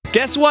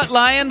Guess what,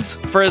 Lions?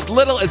 For as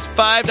little as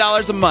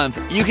 $5 a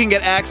month, you can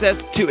get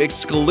access to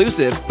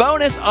exclusive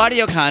bonus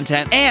audio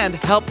content and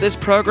help this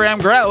program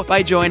grow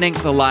by joining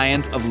the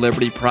Lions of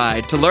Liberty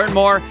Pride. To learn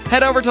more,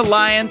 head over to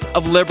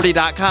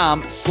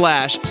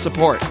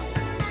lionsofliberty.com/support.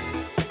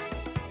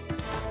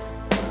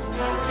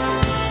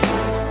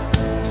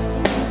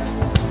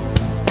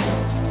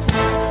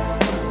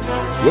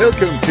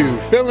 Welcome to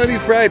Felony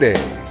Friday,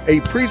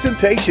 a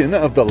presentation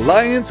of the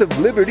Lions of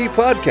Liberty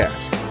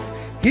podcast.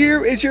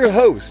 Here is your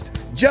host,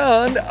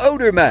 John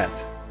Odermatt.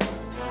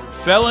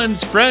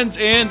 Felons, friends,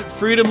 and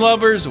freedom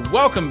lovers,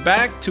 welcome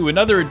back to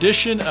another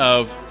edition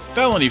of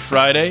Felony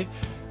Friday.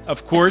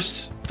 Of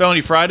course, Felony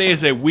Friday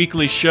is a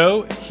weekly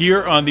show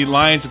here on the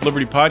Lions of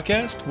Liberty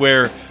podcast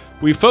where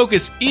we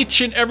focus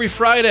each and every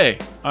Friday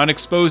on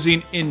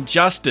exposing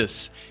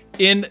injustice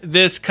in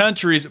this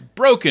country's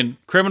broken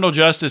criminal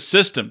justice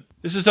system.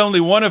 This is only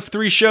one of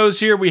 3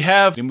 shows here we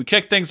have, and we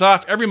kick things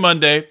off every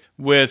Monday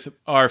with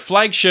our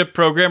flagship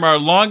program, our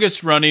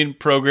longest running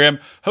program,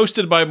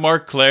 hosted by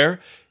Mark Clare.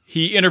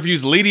 He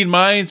interviews leading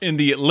minds in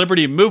the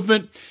liberty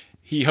movement.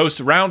 He hosts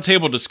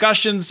roundtable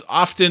discussions,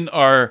 often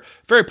are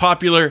very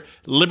popular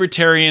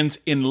Libertarians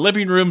in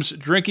Living Rooms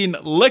Drinking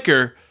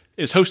Liquor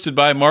is hosted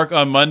by Mark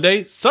on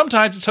Monday.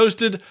 Sometimes it's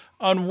hosted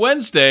on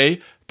Wednesday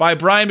by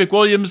Brian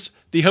McWilliams,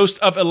 the host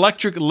of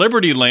Electric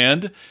Liberty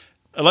Land.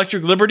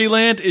 Electric Liberty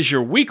Land is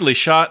your weekly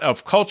shot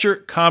of culture,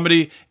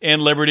 comedy,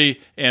 and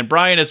liberty. And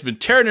Brian has been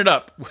tearing it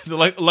up with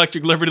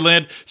Electric Liberty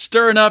Land,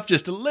 stirring up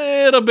just a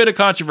little bit of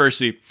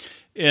controversy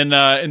in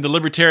the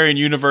libertarian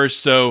universe.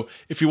 So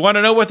if you want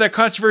to know what that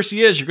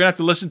controversy is, you're going to have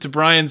to listen to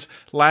Brian's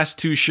last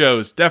 2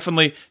 shows.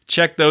 Definitely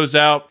check those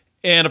out.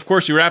 And of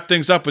course, we wrap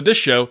things up with this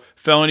show,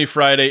 Felony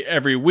Friday,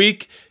 every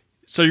week.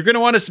 So you're going to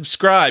want to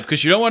subscribe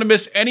because you don't want to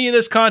miss any of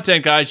this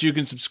content, guys. You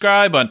can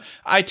subscribe on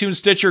iTunes,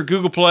 Stitcher,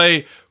 Google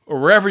Play, or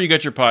wherever you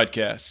get your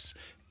podcasts.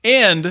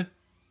 And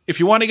if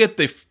you want to get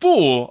the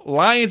full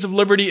Lions of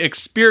Liberty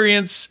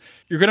experience,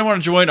 you're going to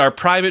want to join our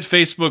private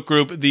Facebook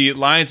group, the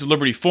Lions of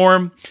Liberty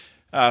Forum.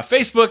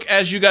 Facebook,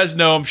 as you guys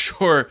know, I'm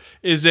sure,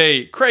 is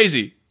a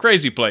crazy,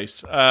 crazy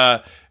place.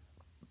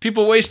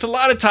 People waste a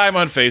lot of time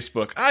on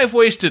Facebook. I've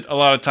wasted a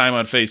lot of time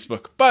on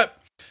Facebook. But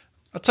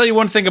I'll tell you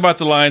one thing about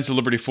the Lions of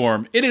Liberty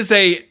Forum. It is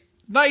a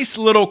nice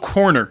little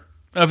corner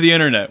of the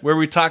internet where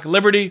we talk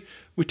liberty,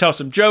 we tell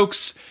some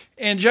jokes,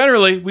 and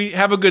generally, we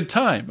have a good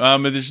time.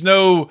 There's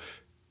no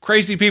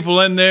crazy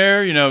people in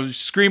there,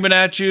 screaming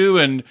at you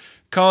and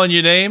calling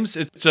you names.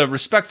 It's a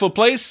respectful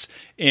place,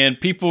 and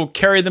people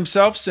carry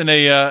themselves in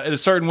a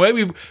certain way.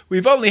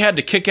 We've only had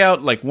to kick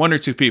out like 1 or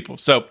 2 people,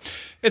 so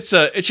it's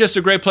just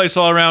a great place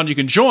all around. You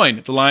can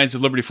join the Lions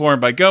of Liberty Forum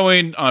by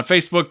going on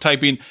Facebook,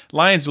 typing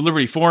Lions of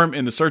Liberty Forum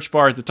in the search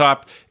bar at the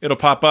top. It'll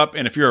pop up,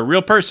 and if you're a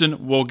real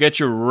person, we'll get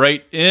you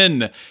right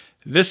in.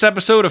 This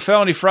episode of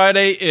Felony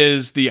Friday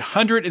is the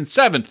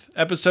 107th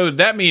episode.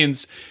 That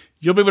means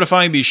you'll be able to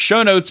find the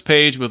show notes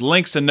page with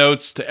links and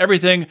notes to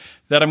everything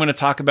that I'm going to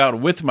talk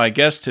about with my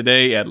guest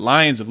today at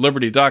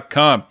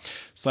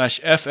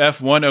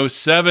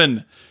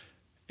lionsofliberty.com/FF107.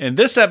 And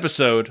this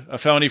episode of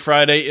Felony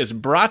Friday is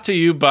brought to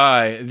you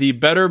by the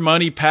Better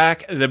Money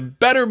PAC. The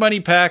Better Money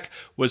PAC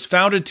was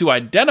founded to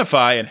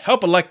identify and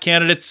help elect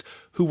candidates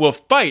who will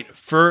fight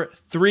for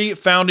 3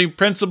 founding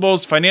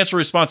principles: financial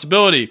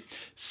responsibility,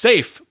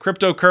 safe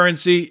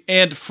cryptocurrency,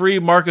 and free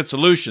market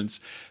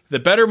solutions. The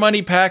Better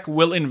Money PAC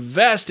will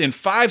invest in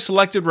 5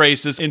 selected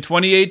races in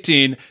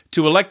 2018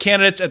 to elect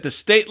candidates at the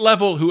state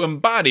level who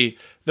embody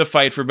the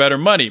fight for better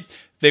money.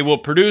 They will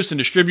produce and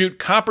distribute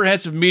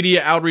comprehensive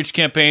media outreach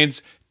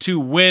campaigns to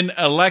win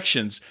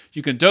elections.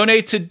 You can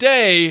donate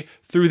today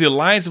through the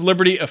Lions of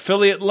Liberty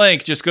affiliate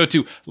link. Just go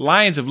to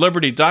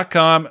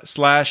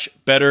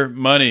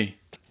lionsofliberty.com/bettermoney.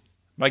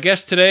 My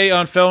guest today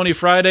on Felony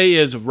Friday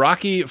is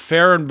Rocky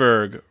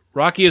Fahrenberg.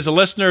 Rocky is a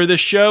listener of this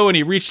show, and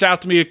he reached out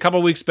to me a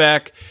couple weeks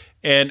back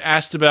and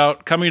asked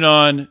about coming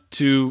on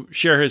to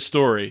share his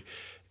story.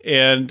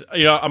 And,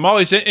 I'm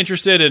always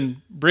interested in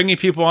bringing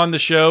people on the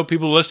show,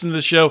 people who listen to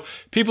the show,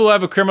 people who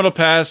have a criminal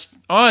past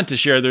on to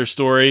share their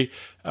story,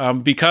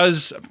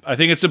 because I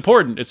think it's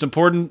important. It's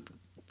important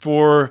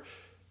for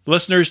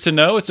listeners to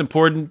know. It's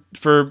important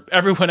for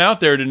everyone out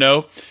there to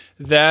know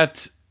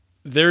that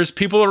there's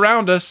people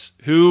around us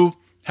who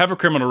have a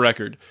criminal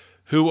record,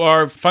 who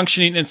are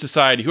functioning in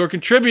society, who are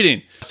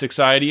contributing to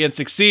society and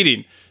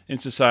succeeding in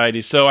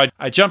society. So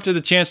I jumped at the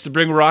chance to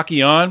bring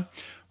Rocky on.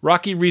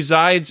 Rocky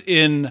resides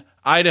in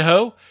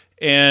Idaho,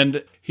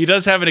 and he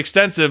does have an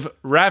extensive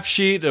rap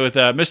sheet with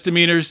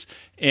misdemeanors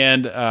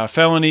and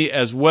felony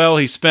as well.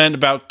 He spent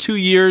about 2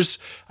 years,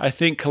 I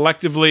think,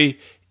 collectively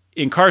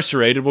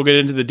incarcerated. We'll get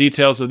into the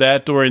details of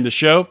that during the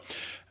show.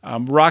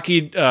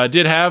 Rocky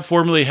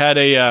formerly had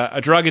a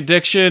drug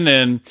addiction,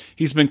 and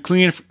he's been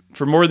clean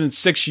for more than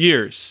 6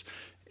 years.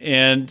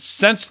 And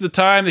since the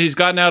time that he's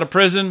gotten out of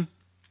prison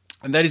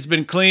and that he's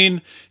been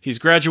clean, he's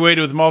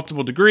graduated with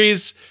multiple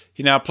degrees.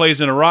 He now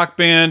plays in a rock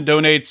band,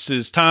 donates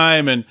his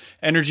time and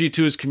energy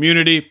to his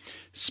community,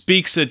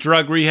 speaks at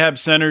drug rehab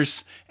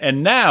centers,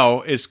 and now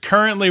is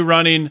currently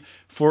running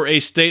for a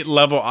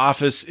state-level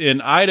office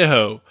in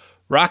Idaho.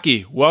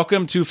 Rocky,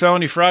 welcome to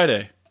Felony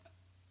Friday.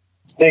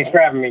 Thanks for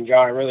having me,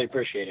 John. I really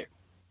appreciate it.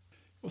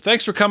 Well,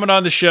 thanks for coming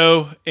on the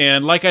show.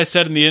 And like I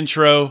said in the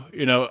intro,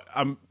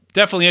 I'm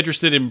definitely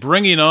interested in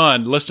bringing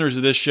on listeners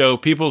of this show,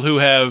 people who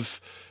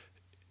have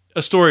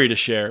a story to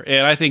share.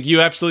 And I think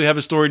you absolutely have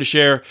a story to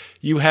share.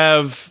 You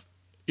have,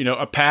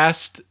 a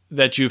past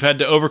that you've had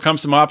to overcome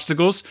some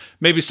obstacles,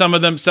 maybe some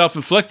of them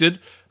self-inflicted.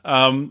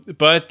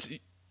 But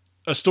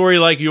a story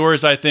like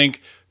yours, I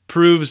think,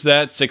 proves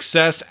that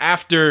success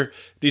after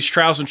these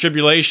trials and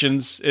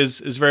tribulations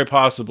is very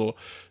possible.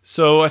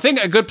 So I think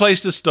a good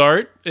place to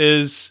start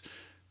is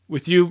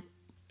with you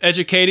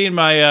educating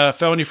my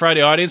Felony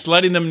Friday audience,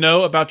 letting them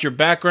know about your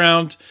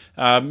background.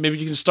 Maybe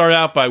you can start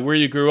out by where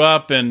you grew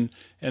up and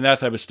that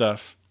type of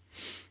stuff.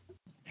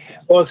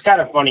 Well, it's kind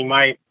of funny.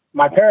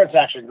 My parents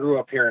actually grew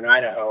up here in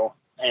Idaho,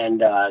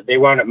 and they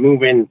wound up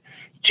moving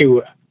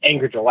to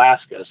Anchorage,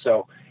 Alaska.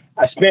 So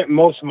I spent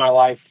most of my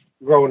life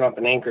growing up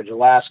in Anchorage,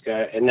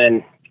 Alaska. And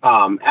then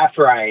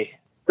after I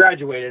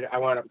graduated, I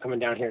wound up coming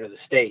down here to the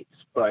States.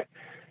 But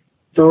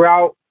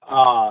throughout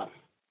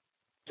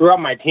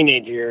my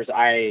teenage years,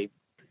 I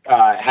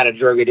had a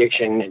drug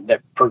addiction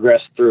that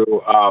progressed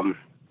through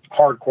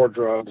hardcore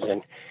drugs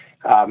and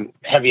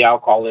heavy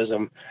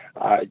alcoholism.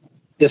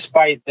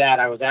 Despite that,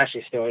 I was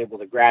actually still able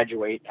to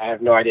graduate. I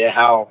have no idea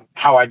how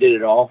I did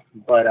it all,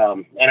 but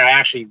and I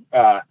actually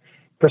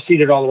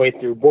proceeded all the way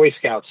through Boy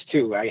Scouts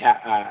too.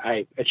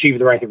 I achieved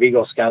the rank of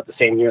Eagle Scout the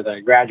same year that I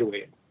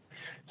graduated.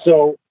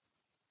 So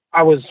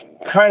I was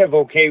kind of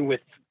okay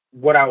with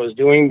what I was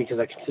doing because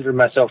I considered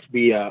myself to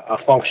be a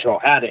functional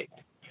addict.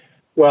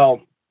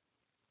 Well,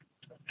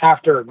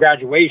 after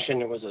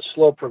graduation, it was a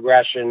slow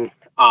progression,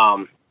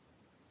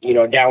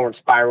 downward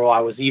spiral. I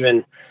was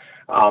even,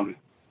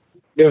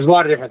 there was a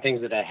lot of different things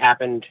that had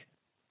happened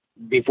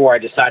before I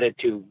decided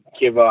to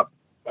give up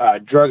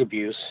drug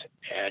abuse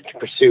to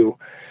pursue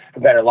a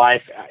better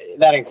life.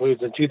 That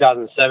includes in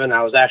 2007,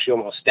 I was actually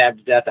almost stabbed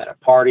to death at a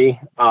party.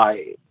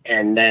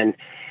 And then,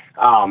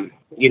 like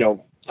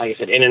I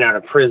said, in and out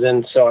of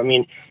prison. So, I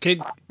mean,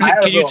 can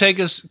you take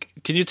us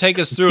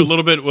through a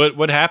little bit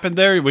what happened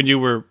there when you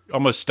were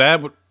almost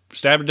stabbed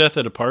to death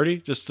at a party?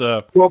 Just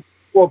Well,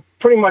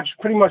 pretty much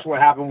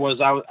what happened was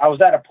I was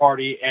at a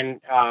party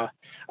and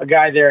a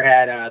guy there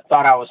had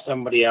thought I was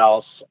somebody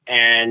else,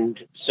 and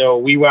so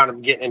we wound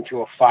up getting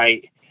into a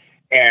fight,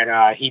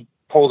 and he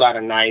pulled out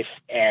a knife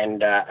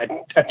and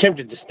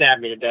attempted to stab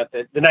me to death.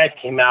 The knife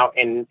came out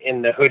in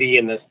the hoodie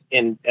in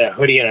a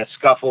hoodie and a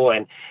scuffle,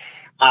 and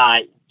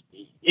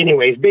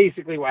anyways,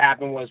 basically what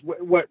happened was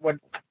what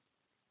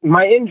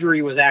my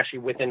injury was actually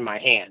within my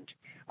hand.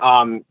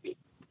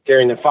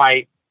 During the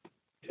fight,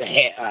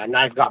 the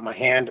knife got my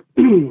hand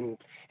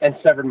and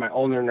severed my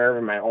ulnar nerve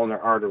and my ulnar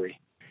artery.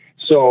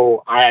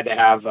 So I had to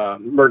have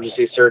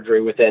emergency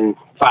surgery within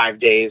 5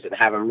 days and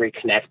have them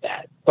reconnect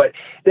that. But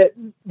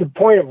the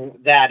point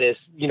of that is,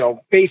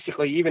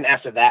 basically even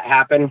after that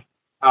happened,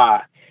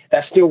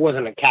 that still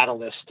wasn't a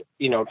catalyst,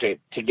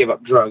 to give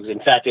up drugs. In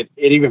fact, it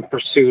even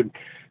pursued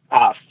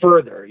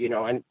further,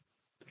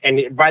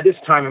 and by this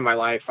time in my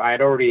life, I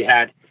had already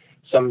had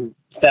some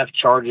theft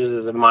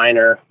charges as a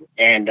minor,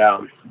 and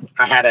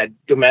I had a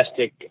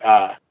domestic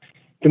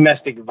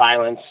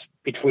violence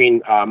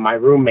between my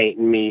roommate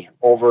and me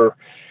over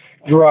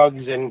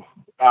drugs and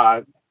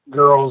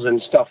girls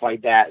and stuff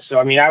like that. So,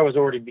 I mean, I was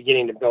already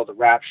beginning to build a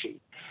rap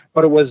sheet.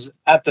 But it was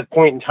at the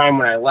point in time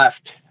when I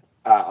left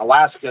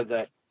Alaska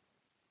that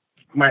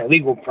my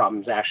legal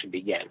problems actually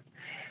began.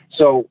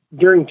 So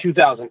during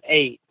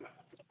 2008,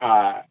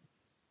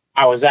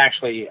 I was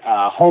actually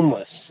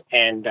homeless,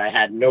 and I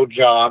had no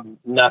job,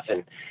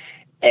 nothing.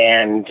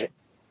 And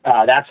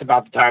that's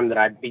about the time that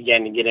I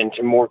began to get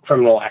into more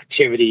criminal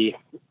activity,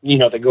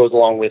 that goes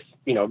along with,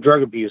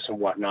 drug abuse and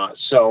whatnot.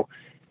 So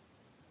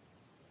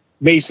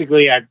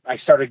basically I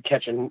started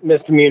catching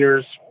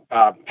misdemeanors,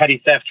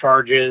 petty theft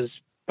charges,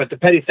 but the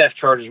petty theft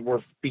charges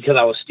were because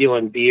I was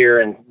stealing beer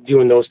and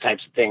doing those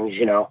types of things,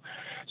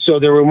 So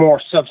there were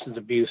more substance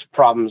abuse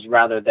problems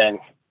rather than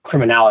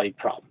criminality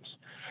problems.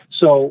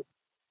 So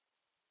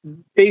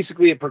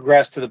basically it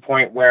progressed to the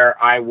point where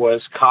I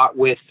was caught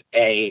with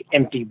a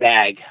empty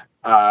bag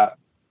of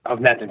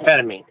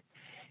methamphetamine.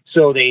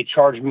 So they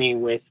charged me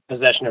with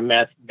possession of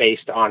meth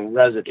based on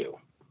residue.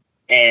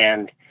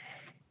 And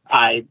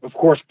I, of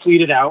course,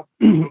 pleaded out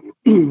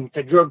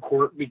to drug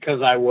court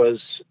because I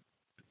was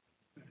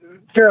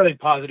fairly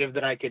positive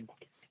that I could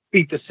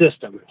beat the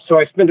system. So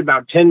I spent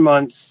about 10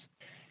 months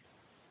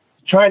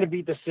trying to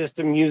beat the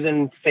system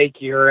using fake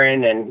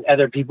urine and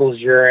other people's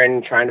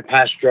urine, trying to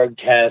pass drug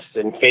tests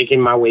and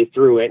faking my way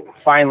through it.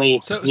 Finally,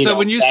 so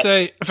when you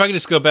say, if I could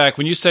just go back,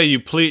 when you say you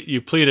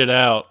pleaded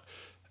out,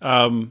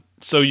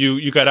 so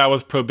you got out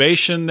with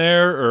probation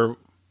there, or?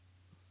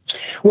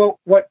 Well,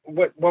 what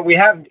we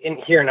have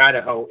here in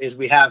Idaho is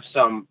we have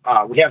some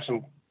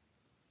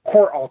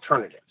court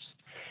alternatives,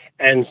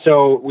 and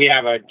so we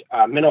have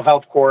a mental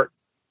health court,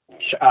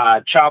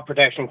 child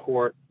protection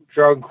court,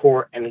 drug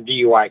court, and a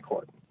DUI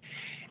court.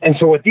 And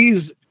so what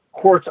these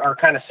courts are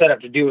kind of set up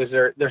to do is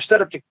they're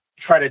set up to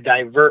try to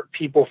divert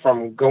people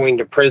from going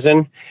to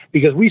prison,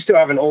 because we still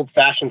have an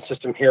old-fashioned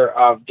system here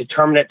of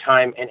determinate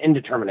time and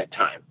indeterminate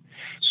time.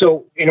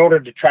 So in order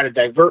to try to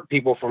divert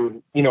people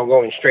from,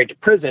 going straight to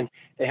prison,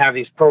 they have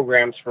these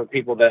programs for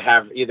people that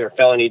have either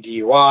felony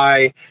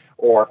DUI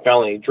or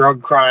felony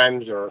drug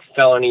crimes or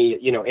felony,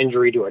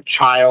 injury to a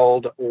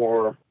child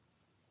or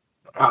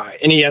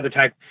any other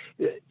type.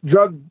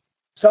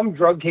 Some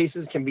drug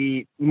cases can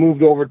be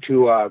moved over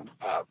to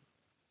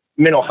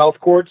mental health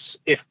courts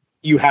if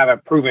you have a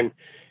proven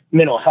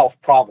mental health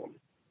problem.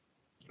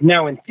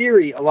 Now, in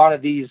theory, a lot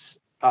of these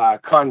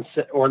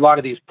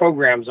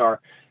programs are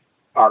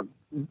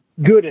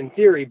good in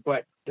theory,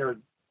 but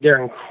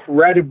they're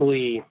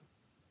incredibly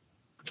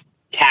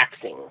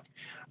taxing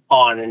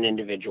on an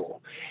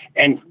individual.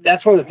 And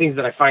that's one of the things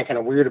that I find kind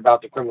of weird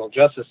about the criminal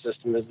justice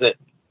system, is that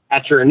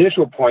at your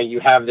initial point,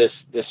 you have this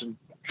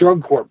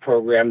drug court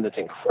program that's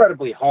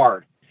incredibly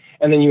hard.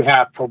 And then you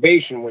have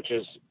probation, which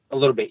is a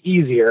little bit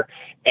easier,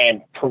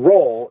 and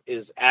parole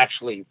is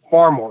actually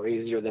far more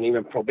easier than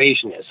even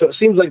probation is. So it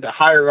seems like the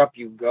higher up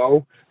you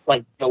go,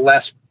 like the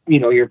less,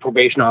 your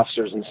probation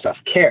officers and stuff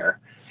care.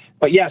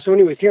 But yeah, so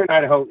anyways, here in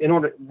Idaho,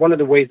 one of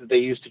the ways that they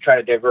use to try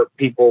to divert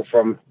people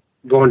from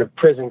going to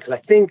prison, because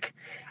I think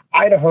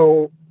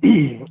Idaho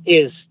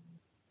is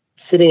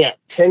sitting at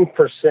 10%.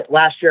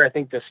 Last year, I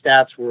think the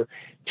stats were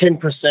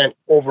 10%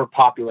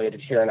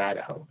 overpopulated here in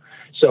Idaho.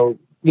 So,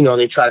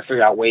 they try to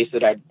figure out ways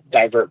that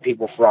divert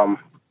people from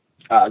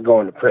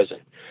going to prison.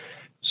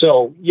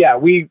 So yeah,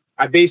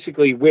 I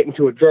basically went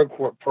into a drug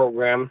court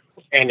program,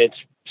 and it's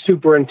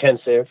super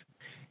intensive.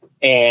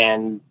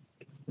 And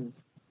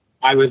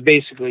I was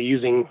basically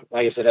using,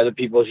 like I said, other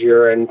people's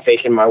urine,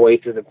 faking my way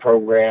through the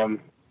program,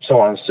 so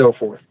on and so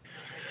forth.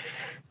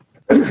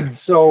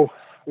 So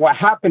what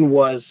happened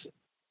was,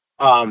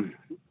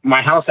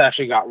 my house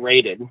actually got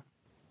raided.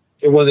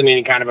 It wasn't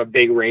any kind of a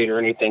big raid or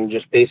anything.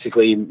 Just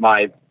basically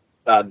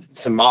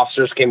some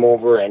officers came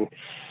over and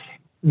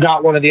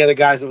got one of the other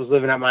guys that was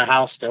living at my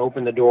house to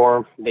open the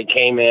door. They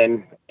came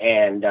in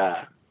and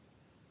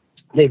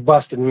they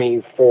busted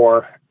me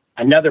for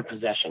another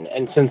possession.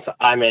 And since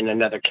I'm in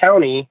another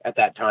county at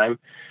that time,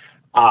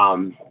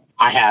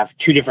 I have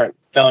 2 different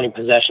felony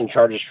possession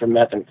charges for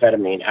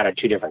methamphetamine out of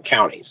 2 different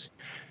counties.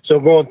 So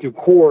going through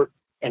court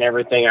and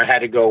everything, I had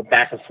to go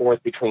back and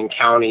forth between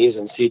counties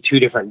and see 2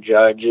 different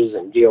judges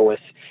and deal with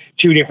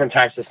 2 different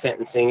types of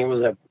sentencing. It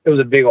was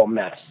a big old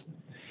mess.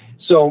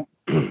 So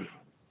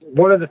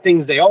one of the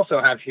things they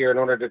also have here in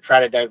order to try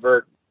to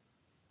divert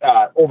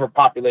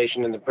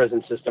overpopulation in the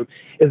prison system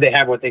is they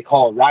have what they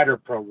call a rider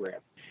program.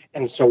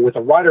 And so with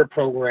a rider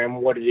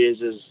program, what it is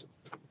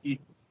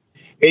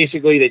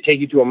basically they take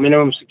you to a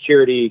minimum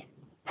security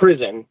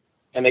prison,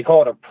 and they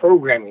call it a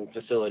programming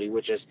facility,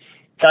 which is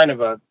kind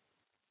of a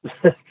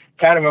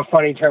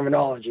funny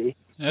terminology.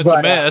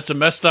 That's a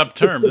messed up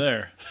term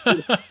there.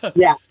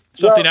 Yeah.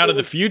 Something out of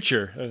the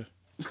future.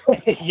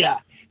 Yeah.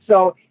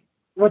 So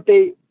what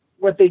they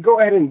go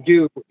ahead and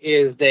do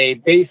is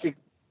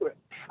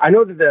I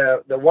know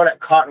that the one at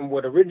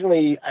Cottonwood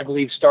originally, I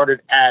believe,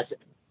 started as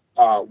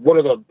one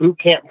of the boot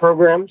camp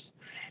programs.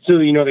 So,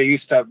 they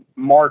used to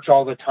march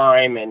all the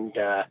time and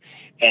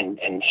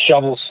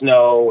shovel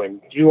snow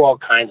and do all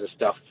kinds of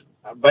stuff.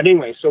 But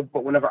anyway,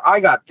 but whenever I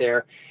got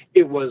there,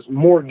 it was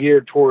more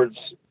geared towards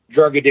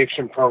drug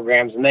addiction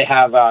programs, and they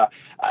have a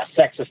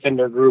sex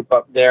offender group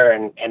up there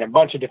and a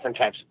bunch of different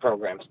types of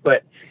programs.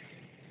 But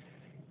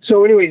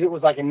so anyways, it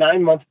was like a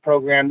 9-month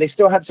program. They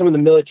still had some of the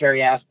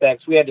military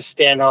aspects. We had to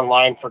stand on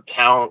line for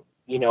count,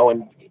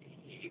 and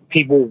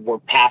people were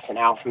passing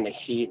out from the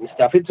heat and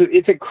stuff.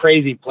 It's a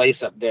crazy place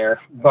up there.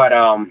 But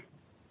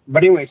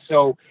anyway,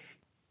 so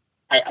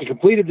I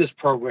completed this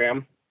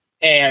program,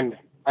 and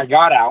I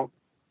got out,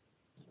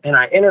 and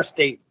I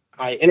interstate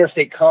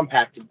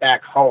compacted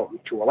back home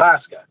to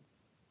Alaska.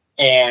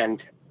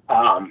 And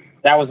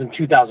that was in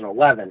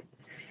 2011.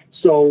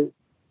 So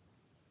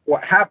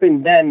what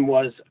happened then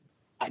was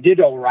I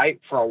did all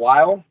right for a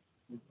while,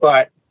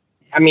 but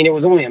it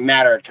was only a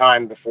matter of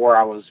time before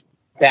I was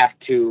back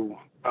to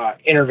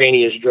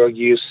intravenous drug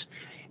use.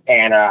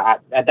 And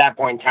at that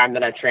point in time,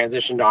 then I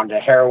transitioned on to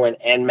heroin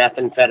and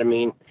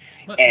methamphetamine.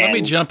 Let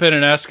me jump in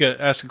and ask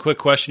a quick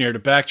question here to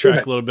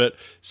backtrack a little bit.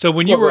 So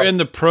when you were in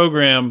the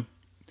program,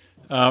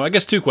 I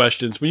guess 2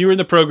 questions. When you were in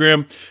the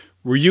program,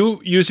 were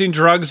you using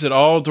drugs at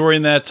all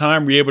during that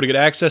time? Were you able to get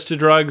access to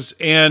drugs?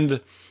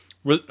 And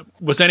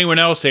was anyone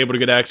else able to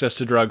get access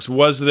to drugs?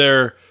 Were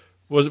there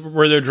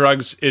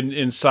drugs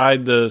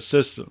inside the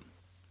system?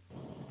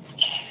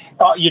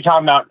 You're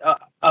talking about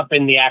up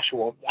in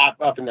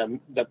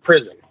the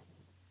prison.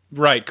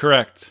 Right,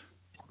 correct.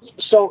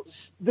 So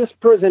this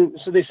prison,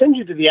 they send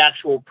you to the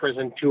actual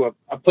prison to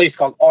a place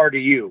called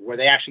RDU, where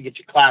they actually get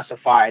you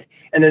classified,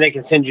 and then they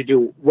can send you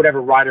to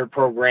whatever rider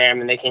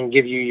program, and they can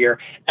give you your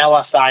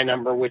LSI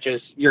number, which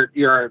is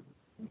your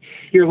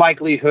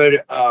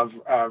likelihood of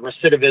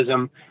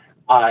recidivism,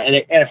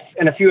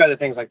 and a few other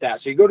things like that.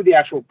 So you go to the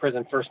actual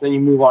prison first, and then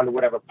you move on to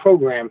whatever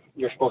program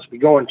you're supposed to be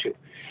going to.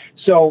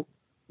 So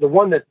the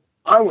one that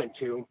I went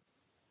to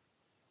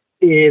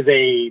is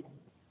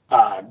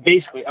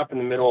basically up in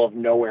the middle of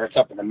nowhere. It's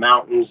up in the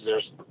mountains.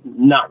 There's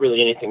not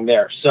really anything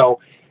there. So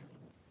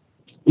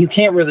you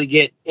can't really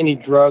get any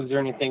drugs or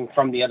anything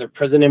from the other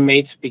prison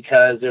inmates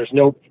because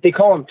they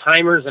call them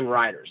timers and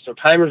riders. So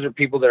timers are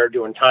people that are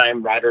doing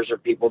time. Riders are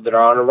people that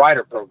are on a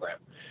rider program.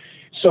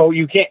 So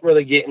you can't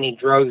really get any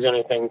drugs or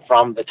anything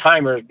from the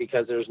timers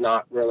because there's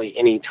not really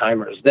any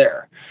timers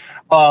there.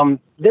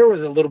 There was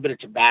a little bit of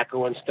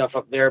tobacco and stuff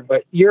up there,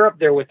 but you're up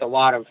there with a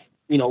lot of,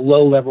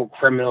 low-level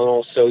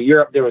criminals. So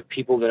you're up there with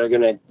people that are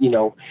going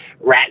to,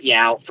 rat you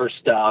out for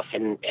stuff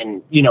and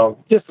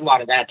just a lot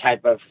of that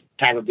type of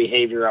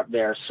behavior up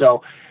there.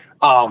 So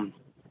I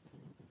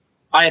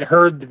had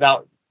heard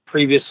about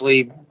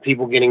previously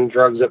people getting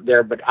drugs up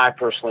there, but I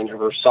personally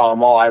never saw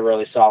them. All I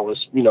really saw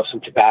was,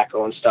 some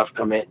tobacco and stuff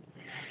come in.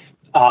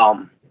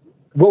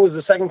 What was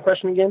the second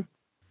question again?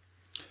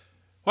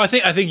 Well, I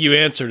think you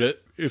answered it.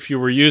 If you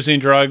were using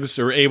drugs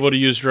or able to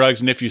use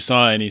drugs, and if you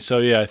saw any. So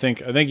yeah, I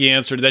think you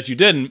answered that you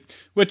didn't.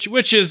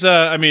 Which is,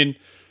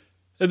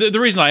 the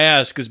reason I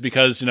ask is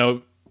because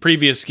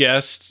previous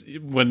guests,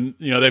 when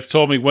they've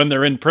told me when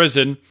they're in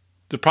prison,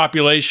 the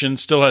population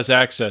still has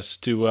access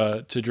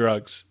to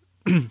drugs.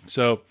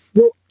 So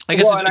I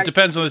guess it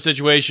depends on the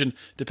situation,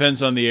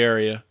 depends on the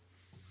area.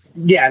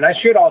 Yeah, and I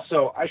should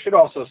also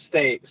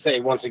say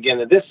once again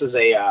that this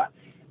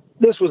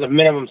was a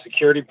minimum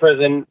security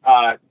prison,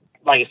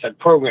 like I said,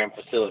 program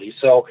facility.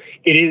 So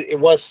it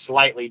was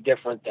slightly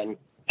different than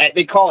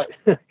they call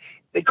it.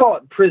 They call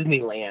it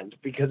Prisneyland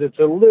because it's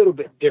a little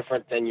bit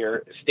different than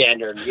your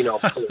standard,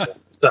 prison.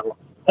 So,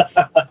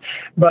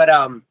 but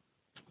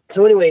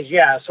so anyways,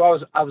 yeah. So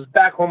I was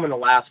back home in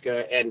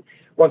Alaska, and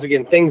once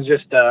again, things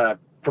just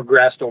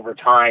progressed over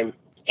time,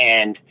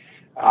 and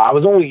I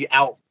was only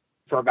out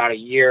for about a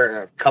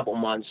year and a couple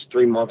months,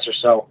 3 months or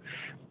so.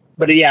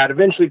 But yeah, it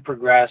eventually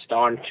progressed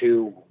on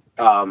to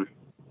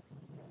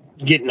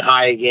getting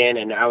high again,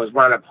 and I was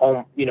wound up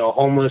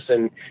homeless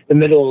in the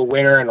middle of the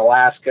winter in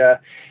Alaska.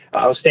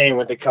 I was staying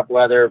with a couple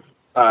other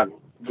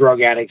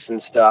drug addicts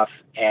and stuff,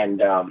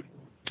 and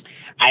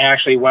I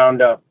actually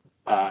wound up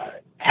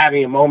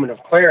having a moment of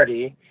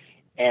clarity,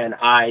 and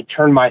I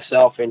turned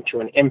myself into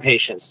an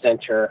inpatient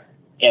center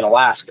in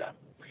Alaska.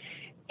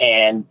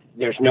 And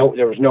there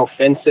was no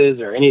fences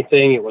or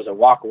anything. It was a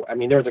walk. I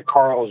mean, there was a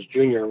Carl's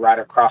Jr. right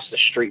across the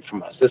street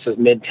from us. This is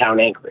Midtown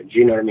Anchorage.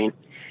 You know what I mean?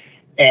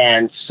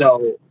 And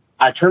so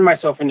I turned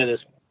myself into this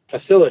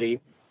facility,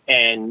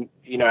 and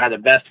had the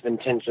best of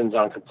intentions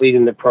on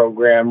completing the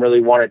program.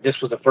 This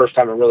was the first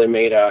time I really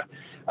made a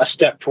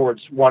step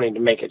towards wanting to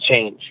make a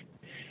change.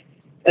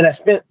 And I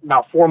spent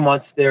about 4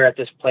 months there at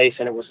this place,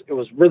 and it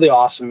was really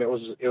awesome. It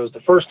was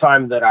the first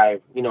time that I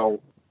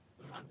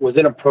was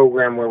in a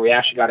program where we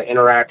actually got to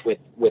interact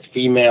with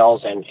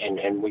females,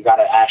 and we got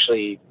to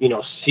actually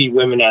see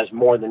women as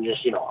more than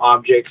just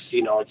objects.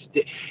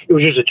 It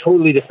was just a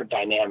totally different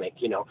dynamic.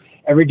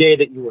 Every day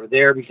that you were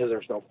there, because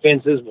there's no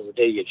fences, was the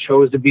day you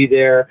chose to be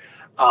there.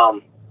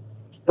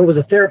 It was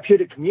a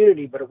therapeutic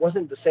community, but it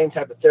wasn't the same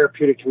type of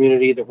therapeutic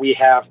community that we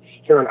have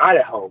here in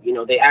Idaho.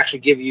 They actually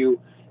give you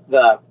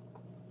the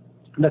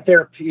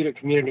therapeutic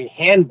community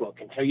handbook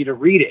and tell you to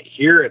read it.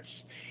 Here it's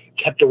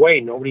kept away.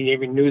 Nobody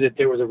even knew that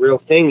there was a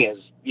real thing as,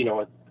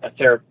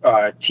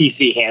 a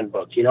TC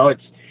handbook.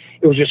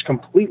 It was just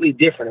completely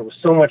different. It was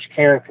so much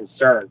care and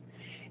concern.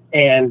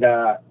 And,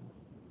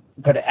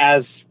 but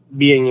as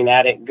being an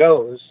addict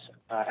goes,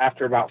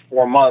 after about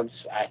 4 months,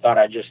 I thought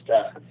I just,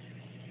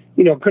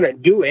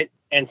 couldn't do it.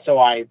 And so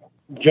I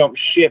jumped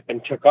ship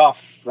and took off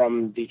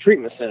from the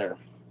treatment center.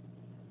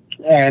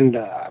 And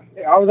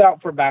I was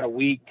out for about a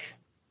week.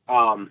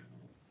 I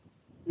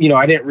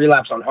didn't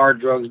relapse on hard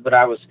drugs, but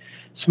I was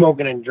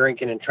smoking and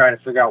drinking and trying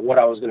to figure out what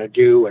I was going to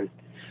do. And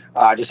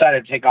I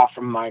decided to take off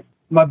from my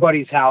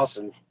buddy's house,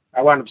 and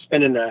I wound up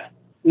spending a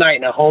night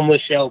in a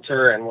homeless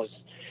shelter and was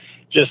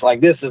just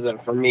like, this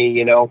isn't for me,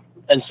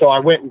 And so I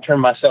went and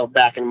turned myself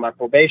back into my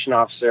probation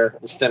officer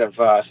instead of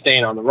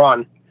staying on the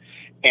run,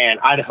 and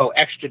Idaho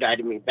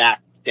extradited me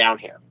back down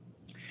here.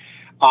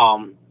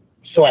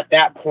 So at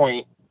that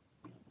point,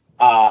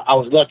 I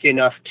was lucky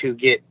enough to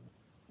get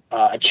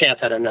a chance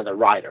at another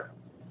rider.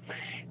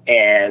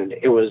 And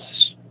it was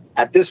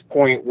at this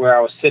point where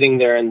I was sitting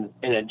there in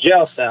a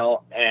jail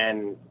cell,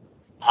 and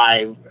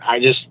I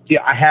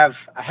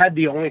had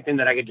the only thing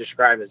that I could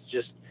describe as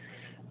just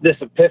this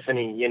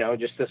epiphany,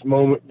 just this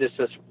moment,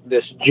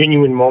 this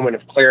genuine moment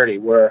of clarity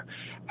where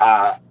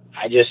I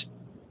just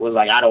was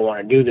like, I don't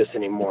want to do this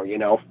anymore,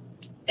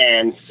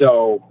 And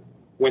so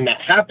when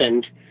that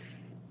happened,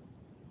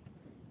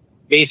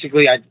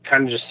 basically I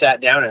kind of just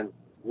sat down and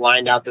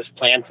lined out this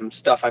plan from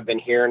stuff I've been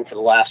hearing for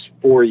the last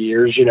 4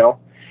 years,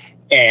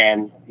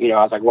 And,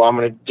 I was like, well, I'm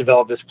going to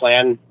develop this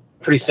plan,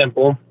 pretty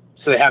simple.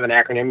 So they have an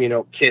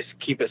acronym, KISS,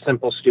 keep it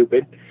simple,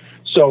 stupid.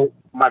 So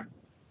my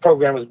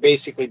program was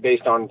basically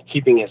based on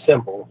keeping it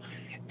simple.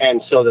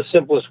 And so the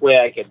simplest way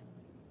I could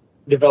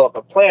develop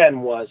a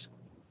plan was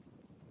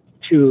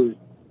to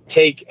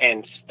take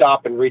and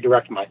stop and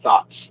redirect my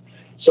thoughts.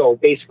 So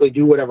basically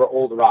do whatever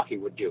old Rocky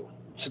would do.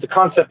 So the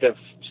concept of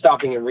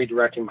stopping and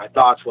redirecting my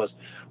thoughts was,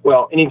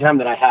 well, anytime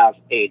that I have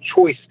a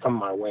choice come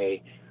my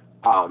way,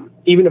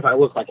 even if I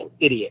look like an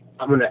idiot,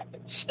 I'm going to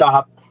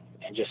stop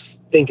and just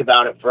think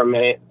about it for a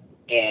minute.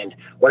 And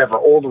whatever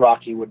old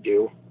Rocky would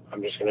do,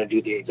 I'm just going to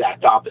do the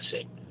exact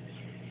opposite.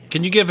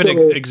 Can you give an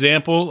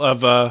example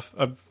of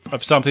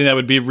something that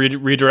would be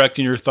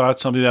redirecting your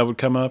thoughts, something that would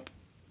come up?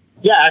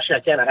 Yeah, actually, I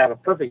can. I have a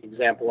perfect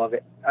example of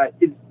it.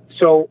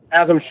 So,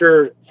 as I'm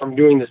sure from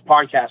doing this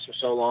podcast for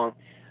so long,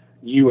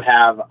 you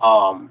have,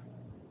 I'm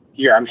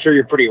sure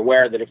you're pretty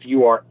aware that if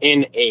you are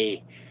in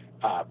a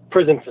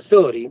prison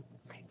facility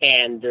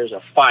and there's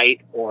a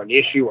fight or an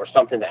issue or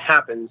something that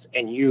happens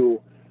and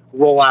you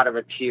roll out of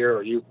a tier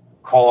or you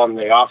call on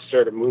the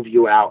officer to move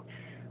you out,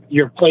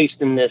 you're placed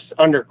in this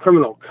under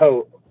criminal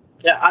code.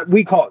 Yeah,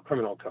 we call it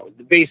criminal code,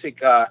 the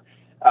basic,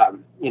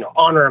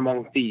 honor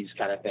among thieves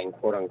kind of thing,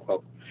 quote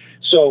unquote.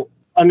 So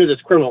under this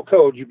criminal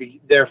code, you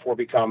therefore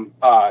become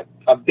a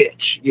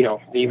bitch. You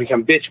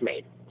become bitch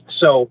made.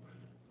 So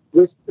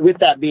with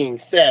that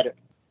being said,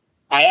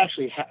 I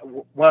actually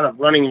wound up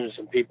running into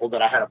some people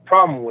that I had a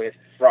problem with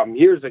from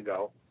years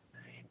ago,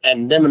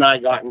 and them and I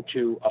got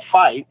into a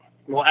fight.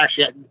 Well,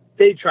 actually,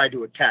 they tried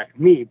to attack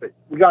me, but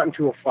we got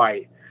into a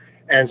fight,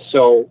 and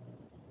so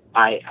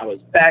I was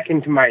back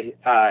into my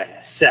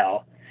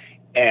cell,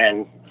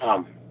 and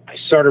I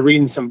started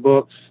reading some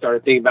books,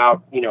 started thinking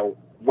about,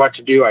 what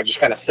to do. I just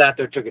kind of sat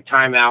there, took a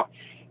time out,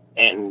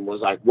 and was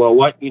like, well,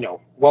 what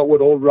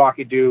would old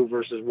Rocky do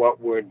versus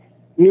what would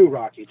new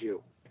Rocky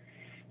do?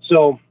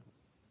 So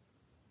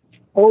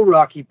old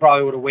Rocky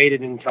probably would have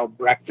waited until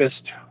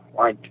breakfast,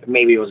 or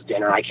maybe it was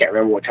dinner. I can't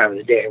remember what time of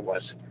the day it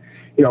was.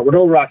 But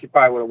old Rocky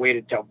probably would have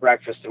waited till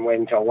breakfast and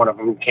waited until one of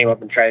them came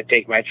up and tried to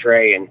take my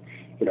tray and,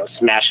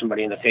 smash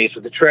somebody in the face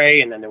with the tray,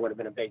 and then there would have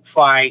been a big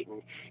fight,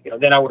 and,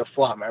 then I would have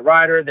flopped my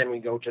rider. Then we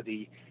go to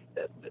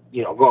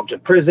go up to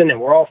prison, and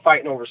we're all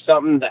fighting over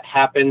something that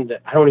happened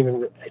that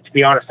to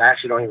be honest, I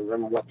actually don't even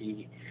remember what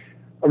the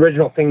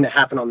original thing that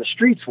happened on the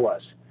streets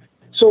was.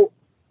 So,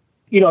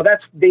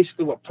 that's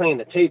basically what playing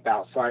the tape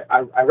out. So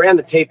I ran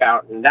the tape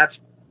out, and that's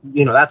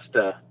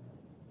the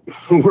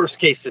worst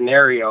case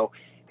scenario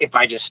if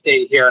I just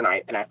stay here and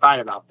I fight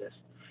about this.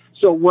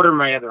 So what are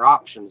my other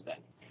options then?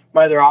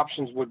 My other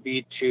options would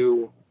be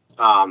to,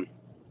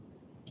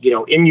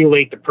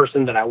 emulate the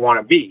person that I want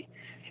to be.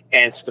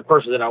 And so the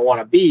person that I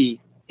want to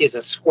be is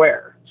a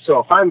square.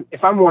 So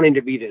if I'm wanting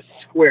to be this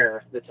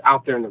square that's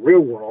out there in the real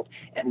world,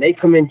 and they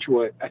come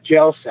into a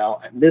jail cell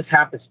and this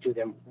happens to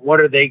them, what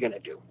are they going to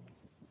do?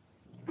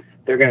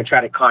 They're going to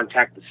try to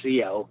contact the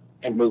CO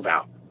and move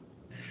out.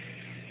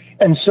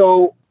 And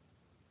so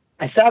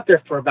I sat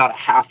there for about a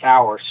half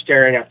hour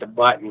staring at the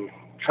button,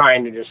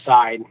 trying to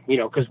decide,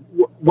 because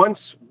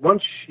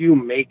once you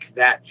make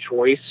that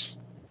choice,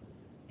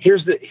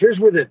 here's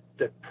where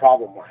the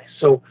problem lies.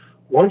 So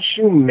once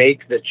you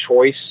make the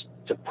choice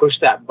to push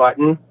that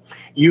button,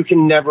 you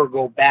can never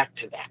go back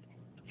to that.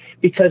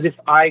 Because if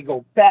I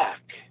go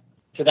back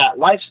to that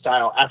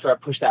lifestyle after I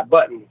push that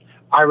button,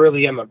 I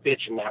really am a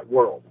bitch in that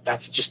world.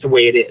 That's just the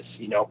way it is.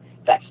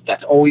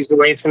 That's always the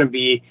way it's going to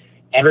be.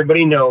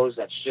 Everybody knows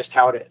that's just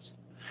how it is.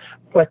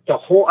 But the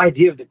whole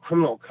idea of the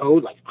criminal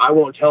code, like I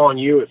won't tell on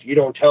you if you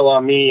don't tell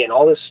on me and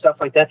all this stuff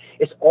like that,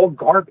 it's all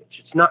garbage.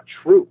 It's not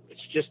true.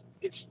 It's just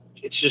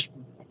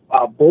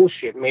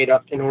bullshit made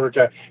up in order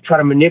to try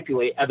to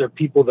manipulate other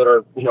people that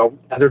are,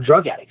 other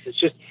drug addicts.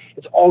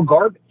 It's all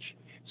garbage.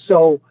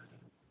 So,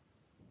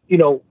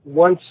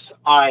 once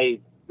it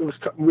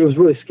was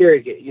really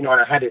scary, and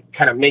I had to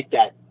kind of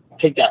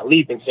take that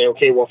leap and say,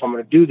 okay, well, if I'm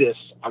going to do this,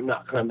 I'm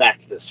not coming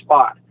back to this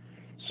spot.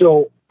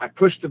 So I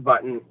pushed the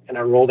button and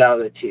I rolled out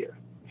of the tier.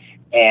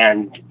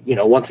 And,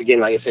 once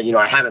again, like I said,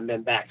 I haven't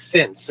been back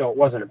since, so it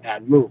wasn't a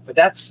bad move. But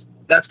that's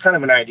kind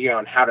of an idea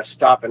on how to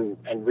stop and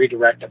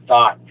redirect a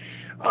thought.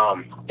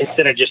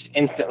 Instead of just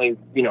instantly,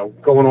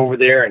 going over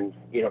there and,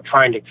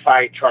 trying to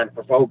fight, trying to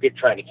provoke it,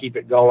 trying to keep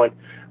it going,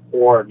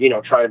 or,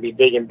 trying to be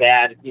big and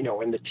bad,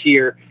 in the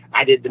tier.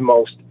 I did the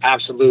most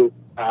absolute,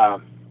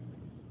 like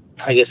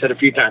I said a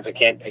few times, I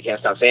can't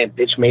stop saying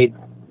bitch made.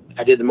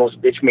 I did the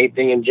most bitch made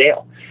thing in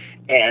jail.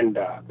 And,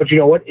 but you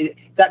know what,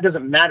 that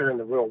doesn't matter in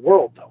the real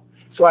world though.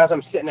 So as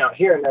I'm sitting out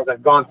here and as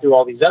I've gone through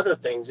all these other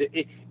things,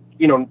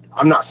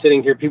 I'm not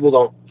sitting here. People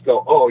don't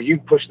go, oh, you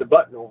pushed the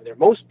button over there.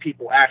 Most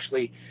people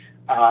actually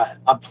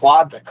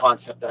applaud the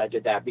concept that I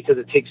did that, because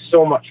it takes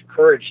so much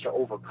courage to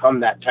overcome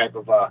that type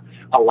of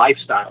a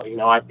lifestyle.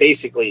 I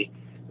basically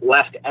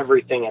left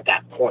everything at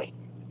that point.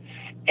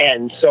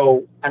 And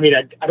so, I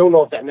don't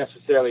know if that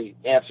necessarily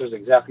answers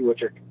exactly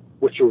what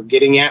you were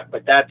getting at,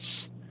 but that's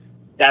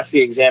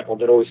the example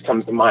that always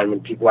comes to mind when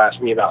people ask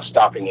me about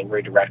stopping and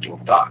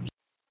redirecting thoughts.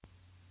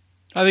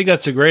 I think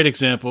that's a great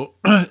example.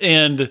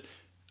 And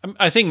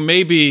I think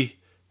maybe,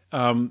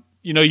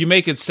 you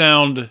make it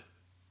sound,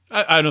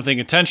 I don't think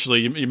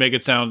intentionally, you make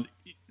it sound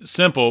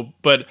simple,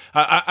 but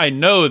I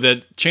know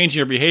that changing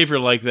your behavior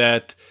like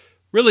that,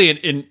 really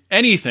in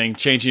anything,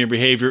 changing your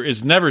behavior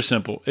is never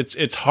simple.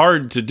 It's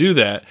hard to do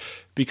that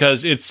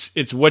because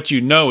it's what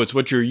it's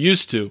what you're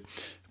used to.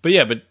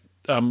 But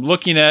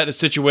looking at a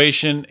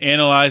situation,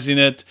 analyzing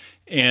it,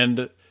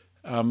 and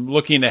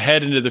looking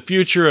ahead into the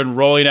future and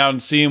rolling out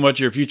and seeing what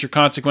your future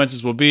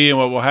consequences will be and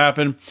what will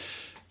happen.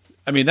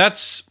 I mean,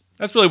 that's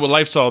really what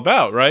life's all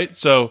about, right?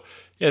 So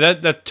yeah,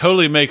 that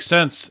totally makes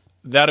sense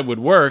that it would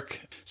work.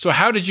 So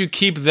how did you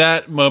keep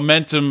that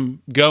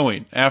momentum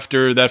going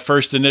after that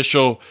first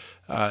initial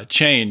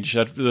change,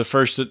 the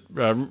first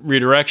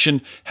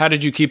redirection? How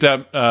did you keep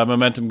that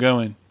momentum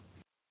going?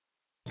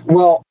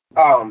 Well,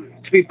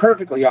 to be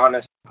perfectly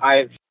honest,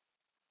 I've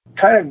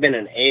kind of been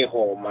an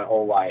a-hole my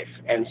whole life,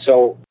 and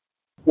so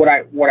what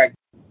I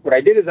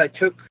did is I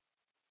took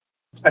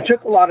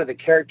a lot of the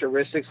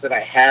characteristics that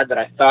I had that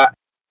I thought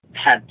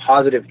had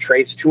positive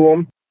traits to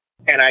them,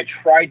 and I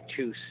tried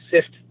to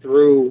sift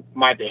through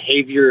my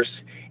behaviors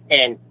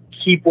and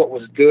keep what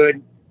was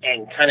good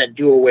and kind of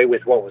do away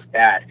with what was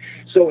bad.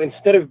 So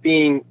instead of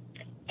being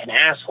an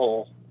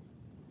asshole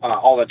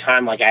all the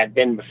time like I had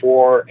been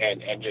before,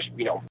 and just,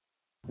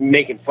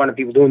 making fun of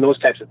people doing those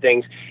types of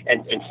things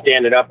and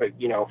standing up,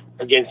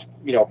 against,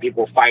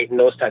 people fighting,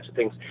 those types of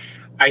things,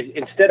 I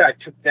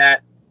took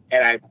that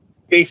and I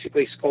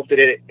basically sculpted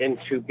it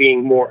into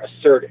being more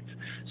assertive.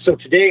 So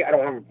today I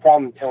don't have a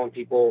problem telling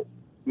people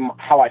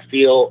how I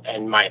feel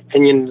and my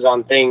opinions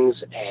on things.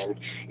 And,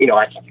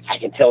 I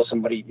can tell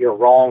somebody you're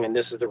wrong and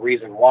this is the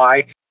reason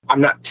why. I'm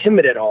not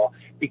timid at all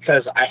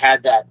because I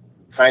had that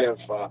kind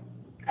of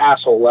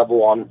asshole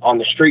level on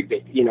the street,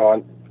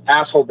 on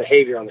asshole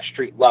behavior on the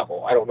street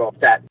level. I don't know if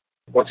that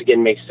once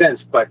again makes sense,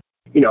 but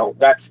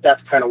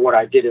that's kind of what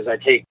I did is I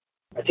take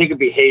a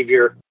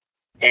behavior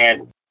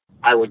and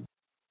I would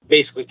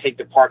basically take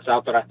the parts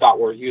out that I thought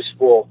were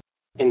useful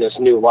in this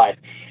new life.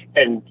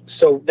 And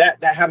so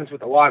that happens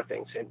with a lot of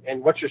things.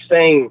 And what you're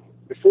saying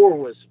before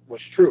was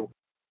true.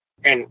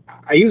 And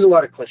I use a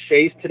lot of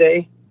cliches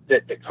today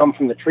that come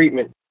from the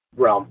treatment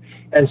realm.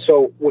 And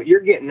so what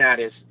you're getting at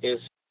is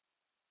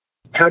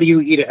how do you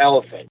eat an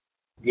elephant?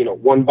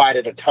 One bite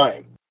at a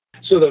time.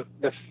 So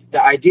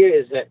the idea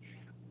is that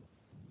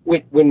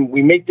when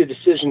we make the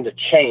decision to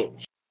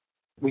change,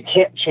 we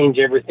can't change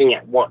everything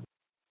at once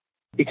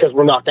because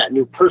we're not that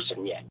new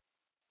person yet.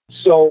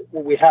 So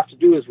what we have to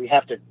do is we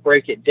have to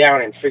break it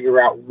down and figure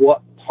out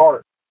what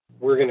part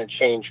we're going to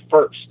change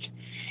first.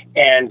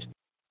 And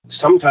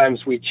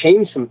sometimes we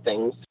change some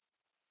things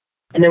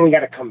and then we got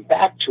to come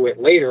back to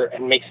it later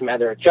and make some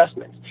other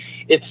adjustments.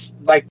 It's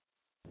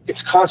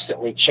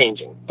constantly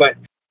changing. But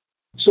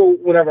so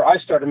whenever I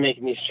started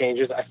making these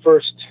changes, I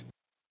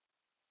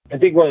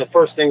think one of the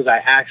first things I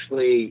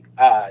actually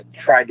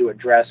tried to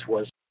address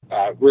was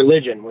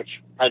religion,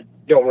 which I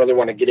don't really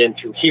want to get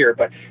into here,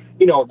 but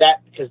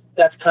because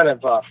that's kind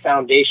of a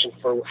foundation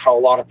for how a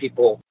lot of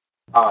people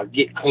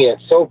get clean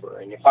and sober.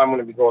 And if I'm going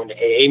to be going to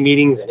AA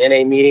meetings and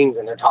NA meetings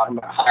and they're talking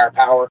about higher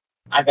power,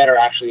 I better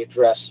actually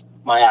address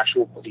my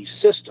actual belief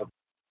system.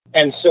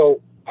 And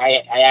so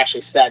I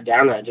actually sat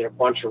down and I did a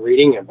bunch of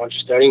reading and a bunch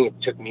of studying. It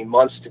took me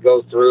months to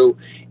go through,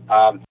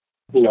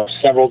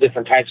 several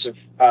different types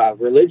of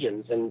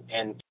religions and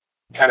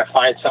kind of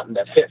find something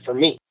that fit for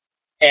me.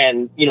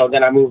 And,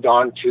 then I moved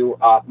on to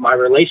my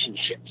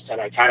relationships, and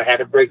I kind of had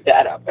to break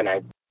that up. And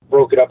I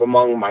broke it up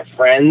among my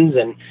friends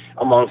and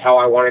among how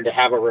I wanted to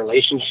have a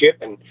relationship.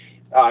 And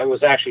it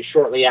was actually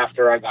shortly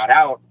after I got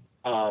out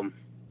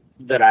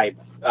that I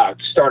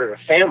started a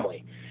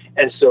family.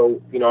 And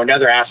so,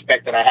 another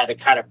aspect that I had to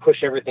kind of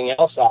push everything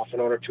else off in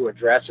order to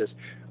address is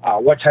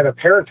what type of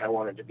parent I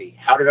wanted to be.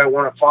 How did I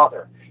want a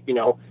father?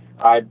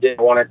 Did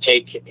I want to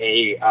take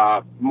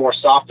a more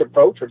soft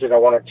approach, or did I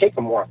want to take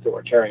a more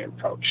authoritarian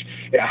approach?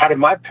 How did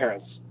my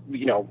parents,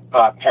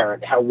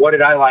 parent? What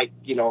did I like,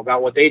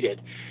 about what they did?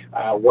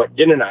 What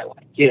didn't I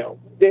like?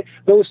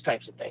 Those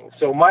types of things.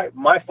 So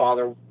my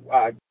father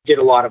did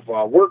a lot of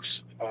works,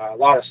 a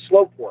lot of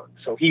slope work.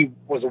 So he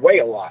was away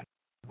a lot.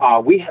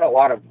 We had a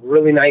lot of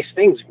really nice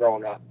things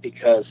growing up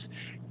because,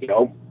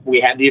 we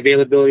had the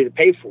availability to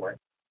pay for it.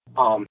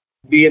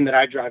 Being that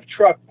I drive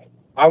truck,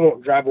 I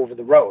won't drive over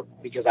the road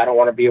because I don't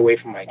want to be away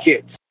from my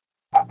kids.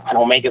 I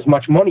don't make as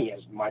much money as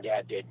my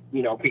dad did,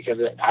 because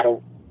I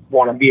don't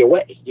want to be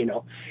away,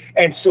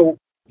 And so,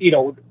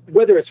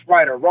 whether it's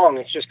right or wrong,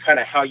 it's just kind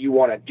of how you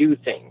want to do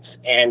things.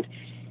 And,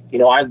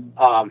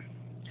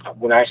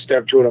 when I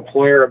stepped to an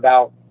employer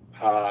about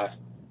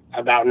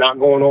not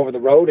going over the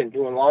road and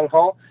doing long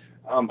haul,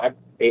 I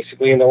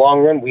basically, in the long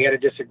run, we had a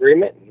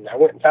disagreement and I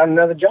went and found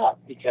another job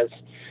because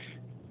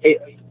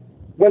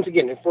once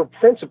again, if we're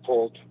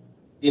principled,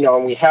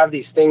 and we have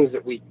these things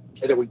that we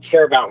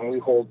care about and we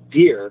hold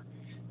dear,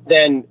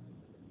 then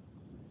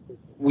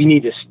we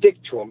need to stick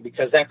to them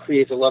because that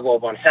creates a level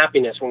of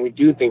unhappiness when we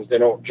do things that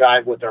don't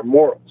jive with our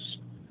morals.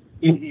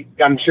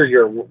 I'm sure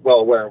you're well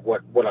aware of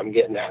what I'm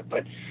getting at,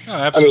 but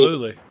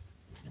absolutely.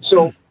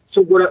 So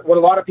what a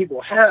lot of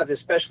people have,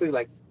 especially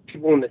like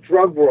people in the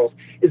drug world,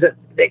 is that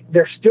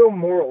they're still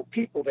moral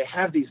people. They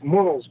have these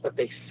morals, but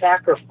they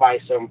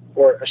sacrifice them,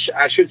 or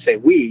I should say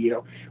we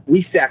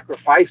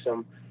sacrifice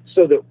them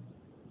so that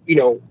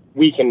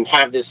we can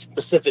have this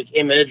specific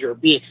image or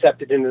be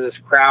accepted into this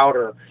crowd,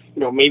 or,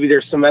 maybe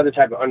there's some other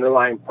type of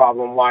underlying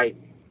problem why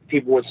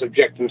people would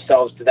subject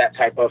themselves to that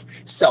type of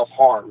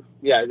self-harm.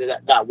 Yeah,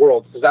 that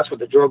world, because that's what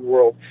the drug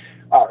world,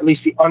 at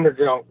least the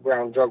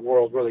underground drug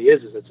world really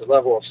is it's a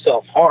level of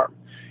self-harm.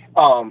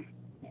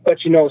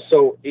 But, you know,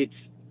 so it's,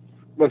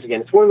 once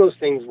again, it's one of those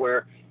things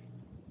where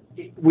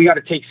we got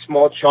to take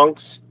small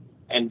chunks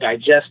and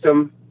digest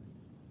them,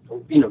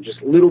 you know,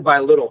 just little by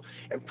little.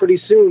 And pretty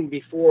soon,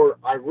 before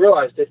I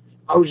realized it,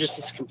 I was just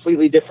this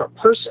completely different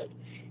person.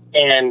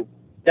 And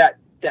that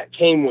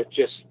came with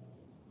just,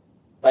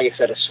 like I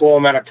said, a slow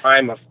amount of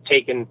time of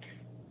taking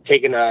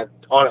a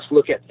honest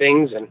look at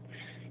things and,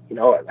 you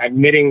know,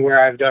 admitting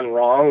where I've done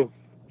wrong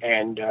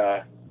and,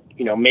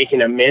 you know,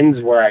 making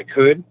amends where I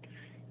could.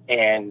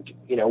 And,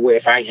 you know,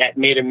 if I had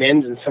made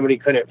amends and somebody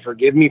couldn't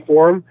forgive me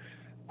for them,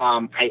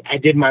 I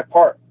did my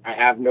part. I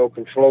have no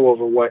control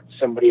over what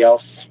somebody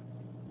else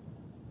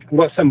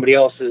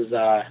is,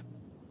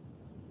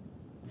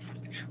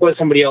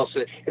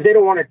 if they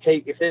don't want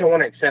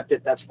to accept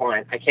it, that's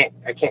fine. I can't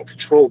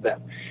control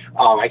them.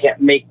 I can't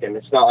make them.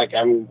 It's not like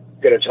I'm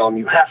going to tell them,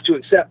 you have to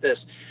accept this.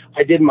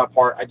 I did my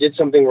part. I did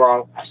something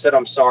wrong. I said,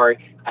 I'm sorry.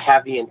 I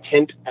have the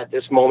intent at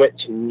this moment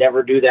to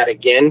never do that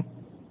again.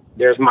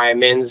 There's my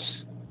amends.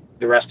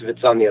 The rest of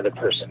it's on the other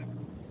person.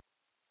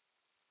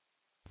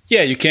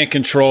 Yeah, you can't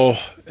control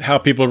how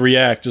people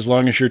react as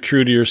long as you're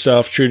true to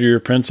yourself, true to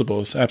your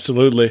principles.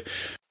 Absolutely.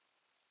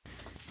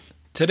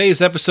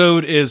 Today's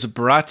episode is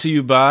brought to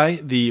you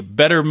by the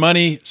Better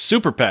Money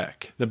Super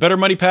PAC. The Better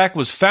Money PAC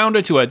was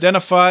founded to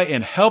identify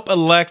and help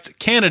elect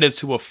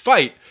candidates who will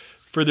fight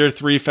for their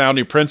 3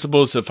 founding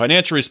principles of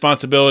financial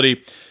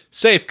responsibility,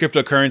 safe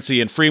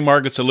cryptocurrency, and free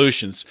market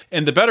solutions.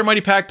 And the Better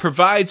Money PAC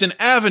provides an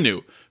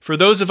avenue for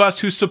those of us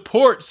who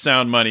support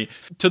sound money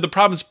to the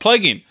problems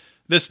plaguing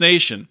this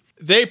nation.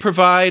 They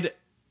provide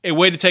a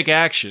way to take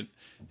action,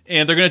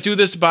 and they're going to do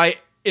this by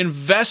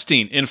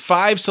investing in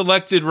 5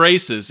 selected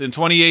races in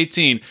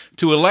 2018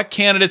 to elect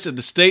candidates at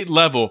the state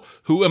level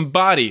who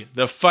embody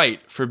the fight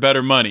for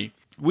better money.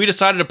 We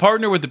decided to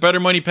partner with the Better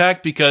Money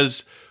PAC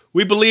because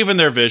we believe in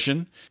their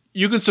vision.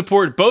 You can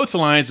support both the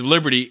Lions of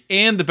Liberty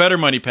and the Better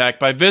Money PAC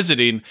by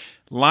visiting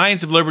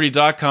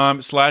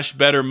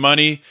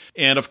lionsofliberty.com/bettermoney.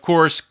 And of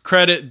course,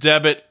 credit,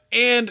 debit,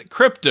 and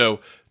crypto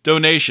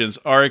donations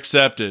are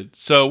accepted.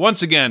 So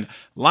once again,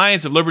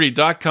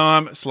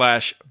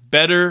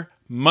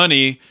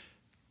 lionsofliberty.com/bettermoney.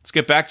 Let's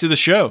get back to the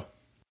show.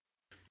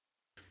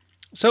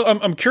 So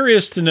I'm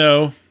curious to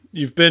know,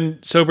 you've been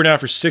sober now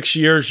for 6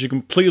 years. You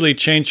completely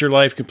changed your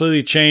life,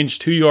 completely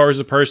changed who you are as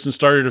a person,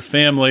 started a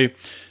family.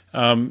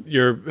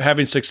 You're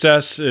having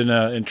success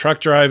in truck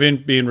driving,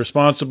 being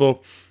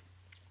responsible.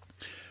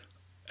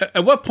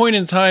 At what point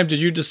in time did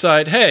you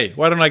decide, hey,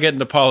 why don't I get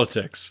into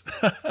politics?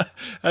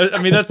 I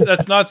mean,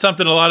 that's not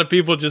something a lot of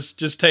people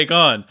just take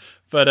on,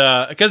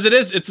 but because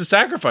it's a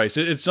sacrifice.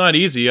 It's not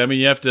easy. I mean,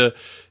 you have to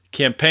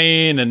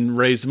campaign and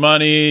raise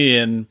money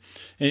and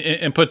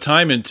put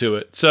time into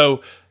it.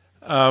 So,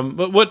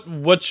 but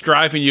what's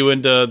driving you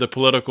into the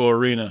political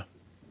arena?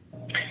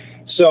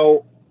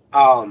 So,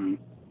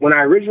 when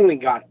I originally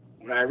got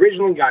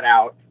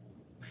out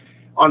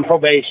on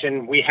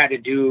probation, we had to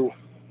do,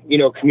 you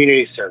know,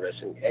 community service,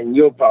 and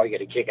you'll probably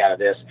get a kick out of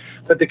this.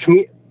 But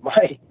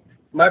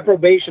my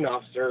probation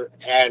officer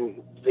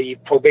and the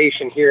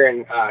probation here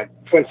in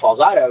Twin Falls,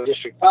 Idaho,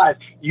 District 5,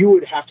 you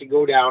would have to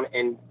go down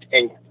and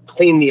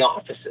clean the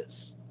offices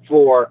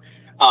for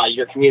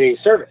your community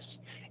service.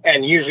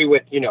 And usually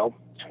with, you know,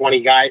 20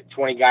 guys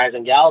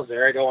and gals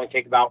there, it'd only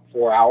take about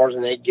 4 hours,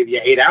 and they'd give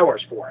you 8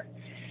 hours for it.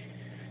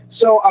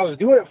 So I was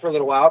doing it for a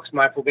little while because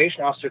my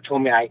probation officer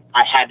told me I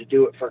had to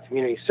do it for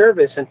community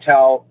service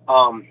until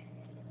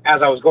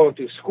as I was going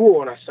through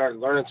school and I started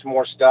learning some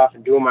more stuff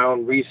and doing my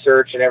own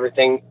research and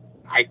everything.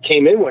 I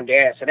came in one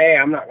day, I said, hey,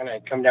 I'm not going to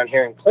come down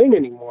here and clean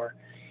anymore.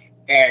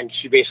 And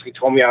she basically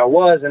told me I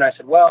was. And I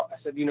said,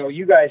 you know,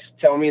 you guys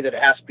tell me that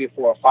it has to be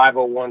for a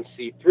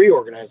 501c3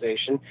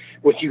 organization,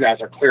 which you guys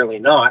are clearly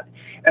not.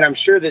 And I'm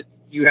sure that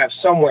you have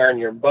somewhere in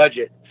your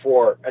budget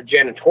for a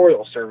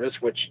janitorial service,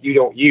 which you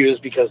don't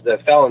use because the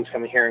felons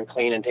come in here and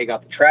clean and take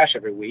out the trash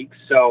every week.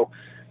 So,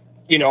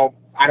 you know,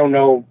 I don't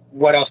know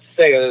what else to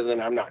say other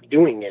than I'm not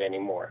doing it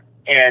anymore.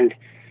 And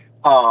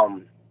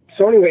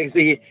so anyways,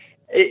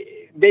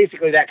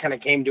 basically that kind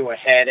of came to a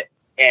head,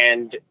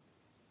 and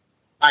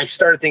I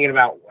started thinking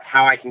about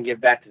how I can give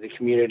back to the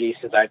community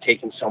since I've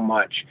taken so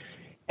much.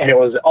 And it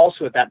was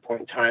also at that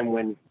point in time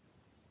when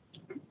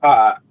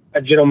a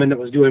gentleman that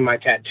was doing my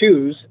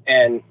tattoos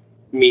and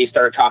me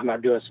started talking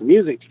about doing some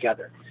music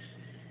together.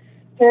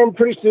 And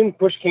pretty soon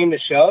push came to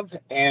shove,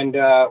 and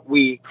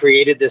we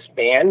created this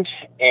band.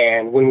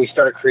 And when we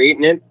started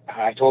creating it,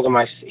 I told him,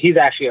 he's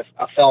actually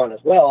a felon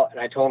as well. And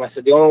I told him, I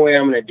said, the only way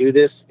I'm going to do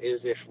this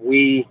is if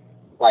we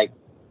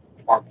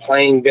are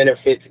playing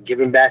benefits,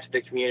 giving back to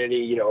the community.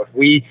 You know, if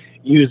we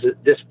use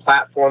this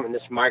platform and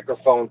this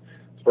microphone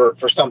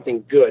for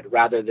something good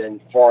rather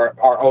than for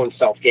our own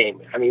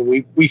self-gain. I mean,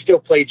 we still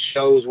played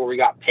shows where we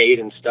got paid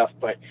and stuff,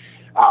 but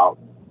I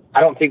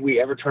don't think we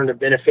ever turned a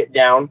benefit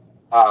down.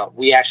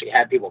 We actually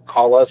had people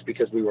call us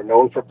because we were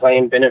known for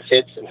playing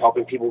benefits and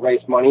helping people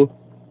raise money.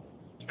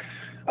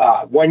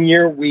 One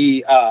year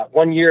we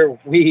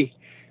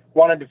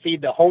wanted to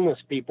feed the homeless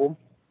people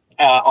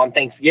on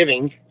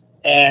Thanksgiving,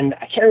 and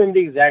I can't remember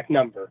the exact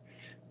number,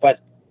 but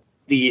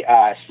the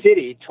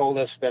city told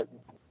us that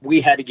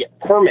we had to get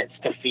permits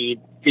to feed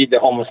the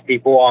homeless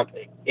people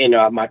in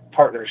my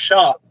partner's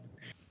shop.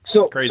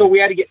 So we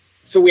had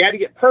to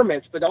get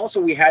permits, but also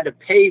we had to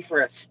pay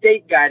for a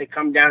state guy to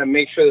come down and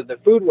make sure that the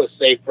food was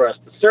safe for us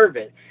to serve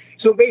it.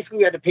 So basically,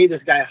 we had to pay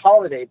this guy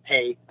holiday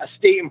pay, a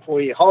state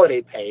employee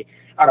holiday pay,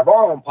 out of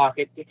our own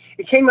pocket.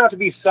 It came out to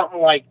be something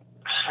like,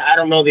 I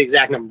don't know the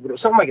exact number, but it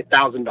was something like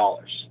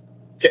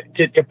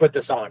 $1,000 to put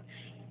this on.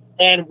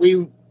 And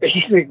we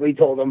basically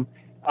told them,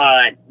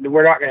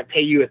 we're not going to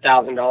pay you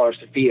 $1,000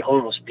 to feed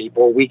homeless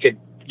people. We could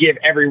give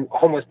every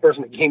homeless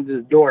person that came to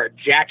the door a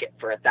jacket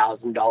for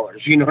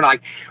 $1,000. You know,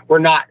 like we're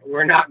not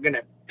going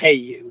to pay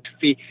you to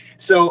feed.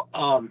 So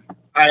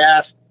I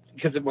asked,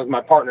 because it was my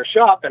partner's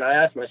shop, and I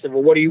asked him, I said,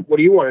 well, what do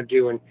you want to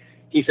do? And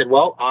he said,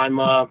 well,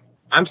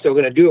 I'm still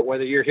going to do it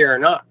whether you're here or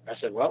not. I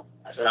said,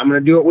 I'm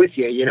going to do it with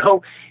you. You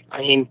know, I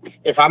mean,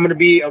 if I'm going to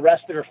be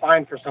arrested or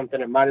fined for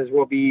something, it might as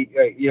well be,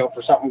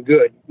 for something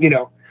good, you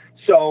know.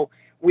 So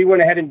we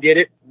went ahead and did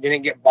it.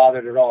 Didn't get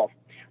bothered at all.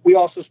 We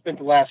also spent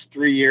the last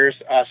 3 years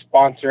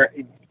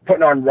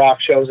putting on rock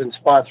shows and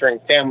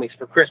sponsoring families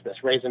for Christmas,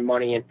 raising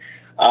money.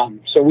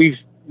 And so we've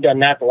done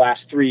that the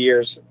last 3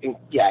 years,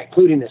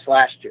 including this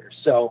last year.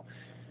 So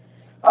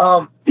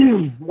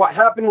what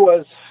happened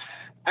was,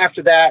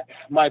 after that,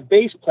 my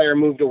bass player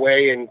moved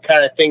away, and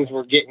kind of things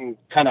were getting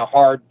kind of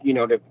hard, you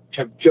know, to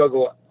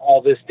juggle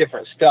all this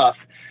different stuff.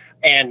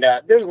 And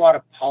there's a lot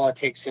of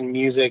politics in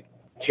music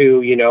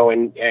too, you know.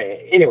 And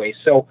anyway,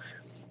 so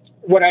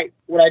what I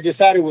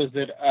decided was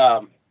that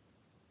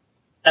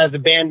as the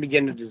band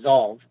began to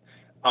dissolve,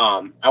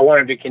 I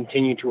wanted to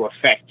continue to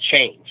affect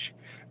change,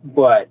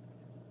 but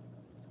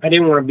I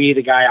didn't want to be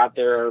the guy out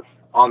there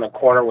on the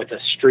corner with a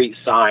street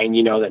sign,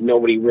 you know, that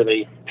nobody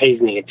really pays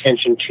any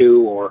attention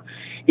to, or,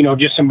 you know,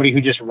 just somebody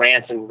who just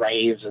rants and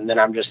raves, and then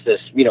I'm just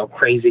this, you know,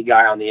 crazy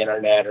guy on the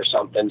internet or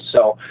something.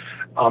 So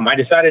I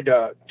decided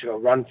to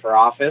run for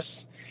office,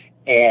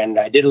 and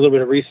I did a little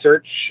bit of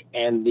research,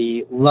 and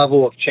the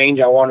level of change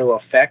I want to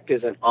affect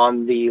isn't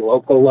on the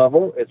local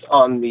level, it's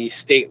on the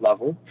state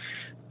level.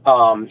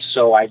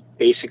 So I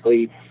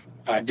basically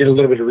did a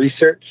little bit of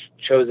research,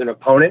 chose an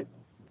opponent,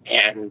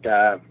 and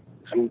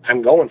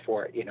I'm going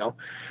for it, you know.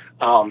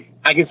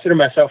 I consider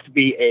myself to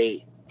be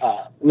a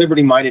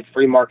liberty-minded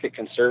free market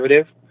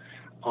conservative.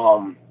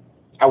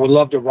 I would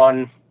love to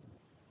run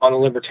on the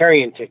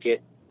libertarian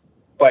ticket,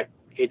 but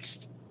it's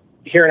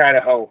here in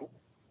Idaho,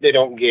 they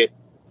don't get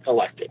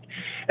elected.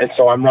 And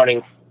so I'm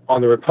running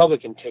on the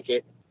Republican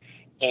ticket.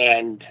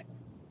 And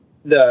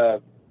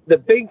the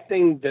big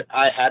thing that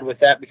I had with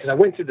that, because I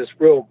went through this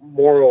real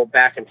moral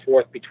back and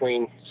forth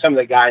between some of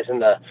the guys in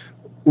the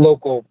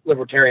local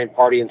Libertarian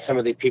Party and some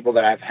of the people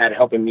that I've had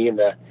helping me in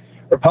the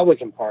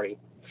Republican Party.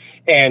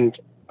 And,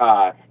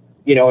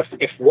 you know,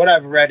 if what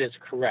I've read is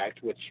correct,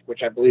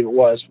 which I believe it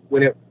was,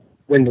 when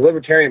the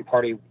Libertarian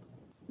Party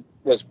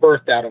was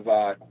birthed out of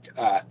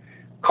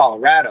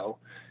Colorado,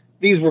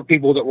 these were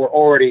people that were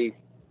already,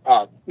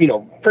 you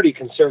know, pretty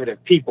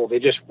conservative people. They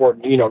just were,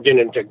 you know,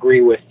 didn't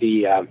agree with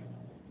the,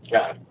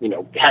 you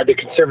know, had the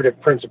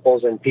conservative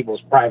principles in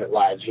people's private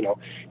lives, you know,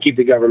 keep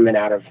the government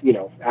out of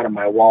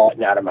my wallet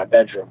and out of my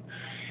bedroom.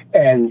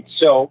 And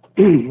so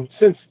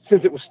since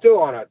it was still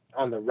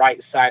on the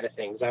right side of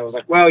things, I was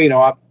like, well, you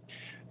know,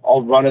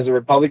 I'll run as a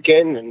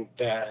Republican, and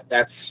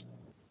that's,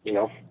 you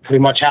know, pretty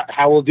much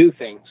how we'll do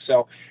things.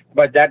 So,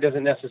 but that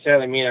doesn't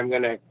necessarily mean I'm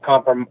going to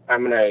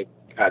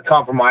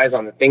compromise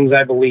on the things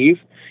I believe,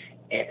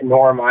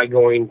 nor am I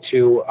going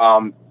to,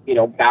 you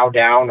know, bow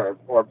down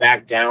or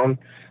back down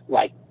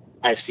like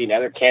I've seen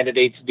other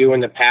candidates do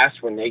in the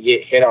past when they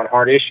get hit on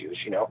hard issues.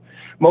 You know,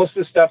 most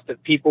of the stuff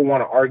that people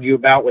want to argue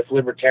about with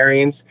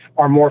libertarians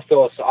are more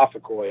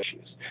philosophical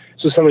issues.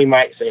 So somebody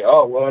might say,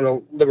 oh, well, in a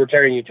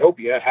libertarian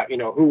utopia, you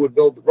know, who would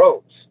build the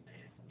roads?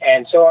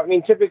 And so, I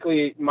mean,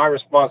 typically my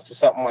response to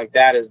something like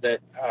that is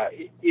that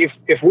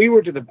if we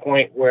were to the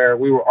point where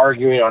we were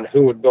arguing on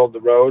who would build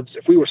the roads,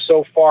 if we were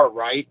so far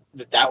right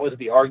that was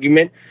the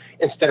argument,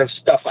 instead of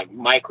stuff like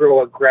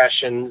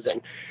microaggressions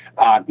and,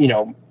 you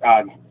know,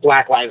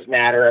 Black Lives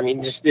Matter, I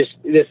mean, just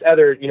this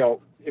other, you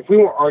know, if we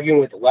weren't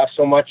arguing with the left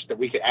so much that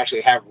we could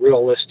actually have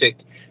realistic,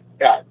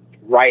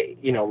 right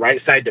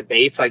side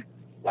debates, like,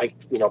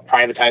 you know,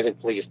 privatizing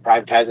police,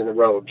 privatizing the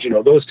roads, you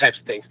know, those types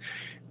of things,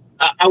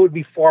 I would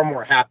be far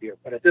more happier.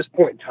 But at this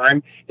point in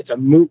time, it's a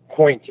moot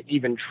point to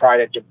even try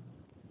to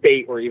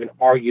debate or even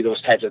argue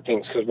those types of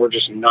things, because we're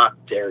just not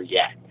there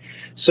yet.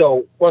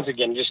 So once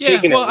again, just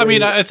taking well, I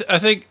mean, I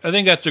think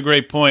that's a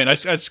great point. I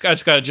just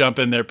got to jump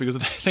in there because I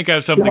think I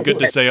have something good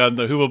to say on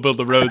the who will build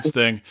the roads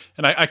thing,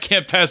 and I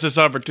can't pass this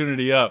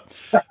opportunity up.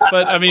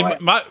 But I mean,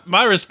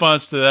 my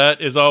response to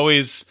that is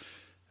always,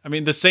 I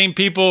mean, the same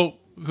people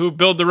who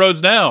build the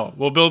roads now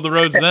will build the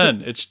roads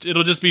then.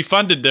 It'll just be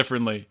funded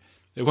differently.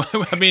 It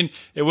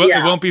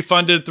won't be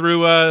funded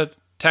through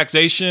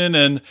taxation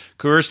and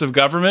coercive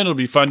government. It'll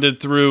be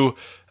funded through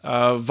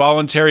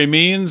voluntary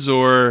means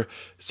or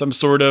some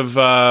sort of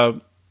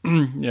a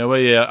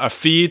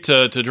fee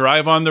to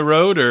drive on the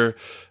road, or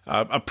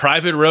a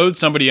private road,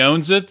 somebody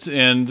owns it,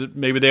 and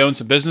maybe they own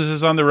some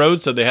businesses on the road,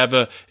 so they have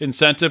an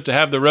incentive to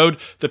have the road.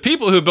 The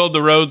people who build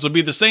the roads will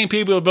be the same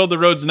people who build the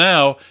roads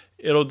now.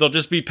 They'll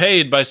just be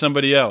paid by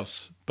somebody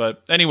else.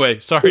 But anyway,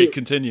 sorry,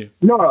 continue.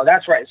 No,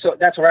 that's right. So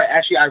that's right.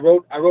 Actually, I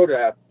wrote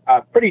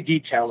a pretty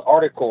detailed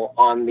article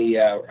on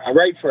I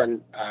write for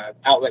an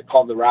outlet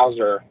called the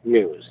Rouser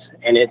News,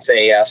 and it's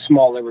a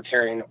small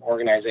libertarian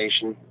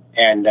organization.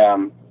 And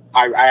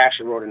I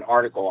actually wrote an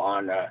article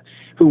on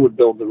who would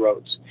build the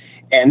roads.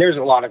 And there's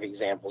a lot of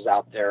examples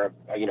out there.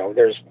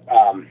 There's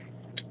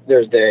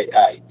the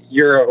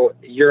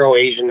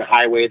Euro-Asian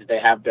highway that they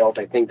have built.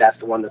 I think that's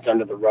the one that's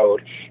under the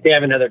road. They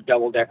have another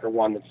double-decker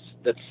one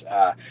that's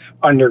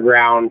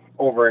underground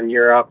over in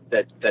Europe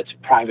that's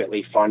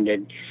privately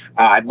funded.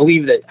 I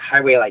believe that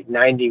highway like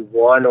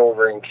 91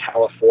 over in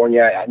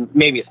California,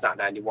 maybe it's not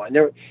 91.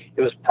 It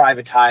was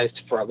privatized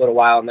for a little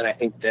while, and then I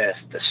think the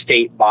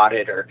state bought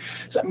it or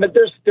something. But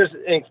there's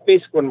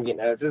basically what I'm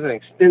getting at. There's an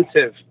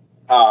extensive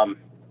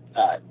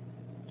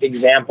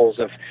examples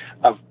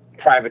of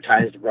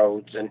privatized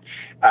roads, and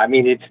I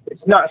mean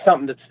it's not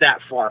something that's that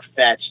far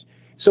fetched.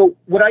 So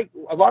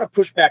a lot of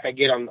pushback I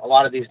get on a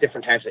lot of these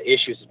different types of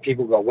issues is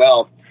people go,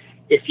 well,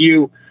 if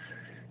you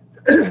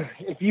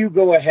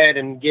go ahead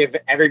and give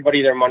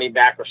everybody their money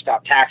back or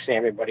stop taxing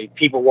everybody,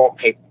 people won't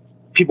pay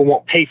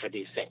for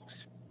these things.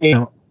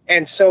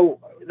 And so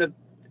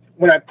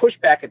when I push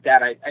back at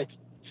that, I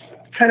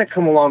kind of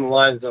come along the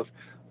lines of,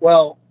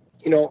 well,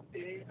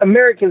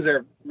 Americans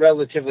are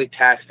relatively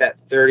taxed at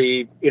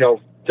 30 to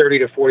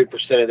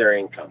 40% of their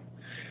income.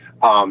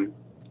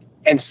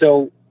 And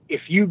so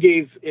if you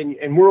gave,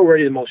 and we're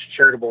already the most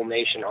charitable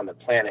nation on the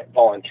planet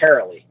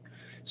voluntarily.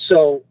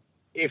 So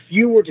if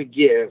you were to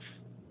give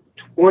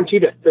 20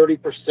 to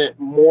 30%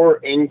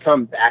 more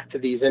income back to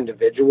these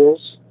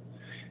individuals,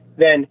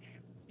 then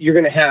you're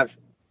going to have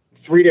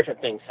three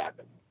different things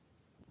happen.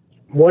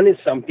 One is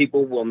some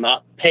people will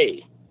not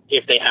pay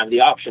if they have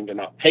the option to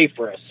not pay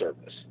for a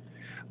service.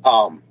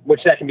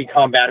 Which that can be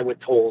combated with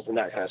tolls and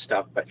that kind of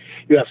stuff. But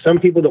you have some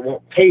people that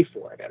won't pay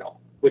for it at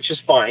all, which is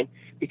fine,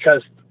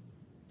 because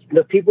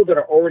the people that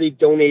are already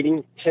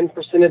donating 10%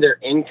 of their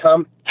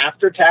income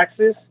after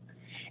taxes,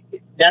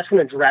 that's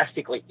going to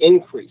drastically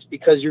increase,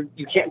 because you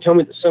can't tell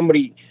me that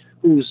somebody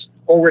who's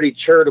already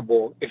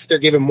charitable, if they're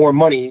given more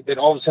money, that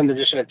all of a sudden they're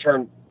just going to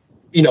turn,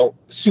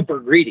 super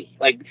greedy.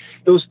 Like,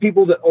 those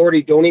people that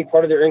already donate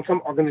part of their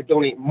income are going to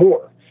donate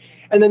more.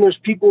 And then there's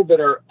people that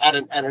are at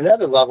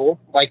another level,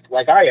 like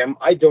I am.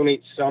 I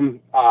donate some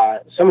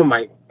of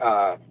my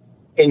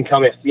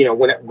income if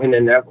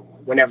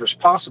whenever's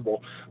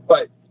possible.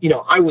 But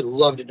I would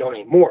love to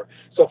donate more.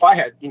 So if I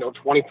had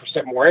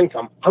 20% more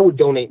income, I would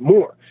donate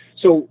more.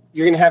 So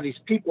you're going to have these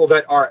people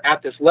that are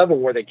at this level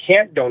where they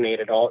can't donate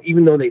at all,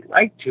 even though they'd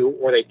like to,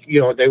 or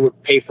they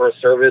would pay for a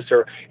service,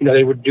 or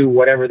they would do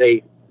whatever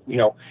they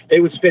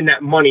would spend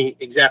that money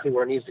exactly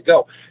where it needs to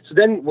go. So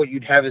then what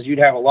you'd have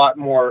a lot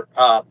more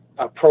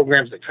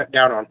programs that cut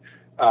down on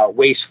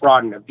waste,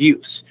 fraud, and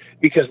abuse,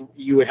 because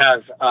you would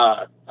have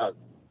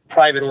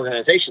private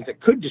organizations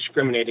that could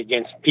discriminate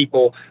against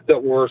people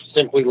that were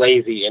simply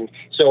lazy. And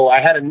so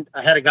I had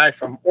a guy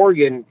from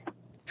Oregon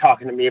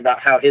talking to me about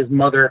how his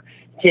mother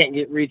can't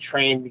get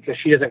retrained because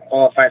she doesn't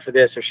qualify for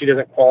this or she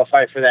doesn't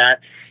qualify for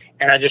that.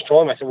 And I just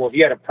told him, I said, well, if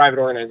you had a private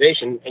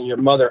organization and your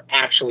mother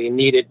actually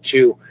needed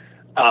to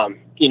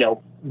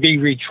be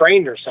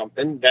retrained or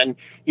something, then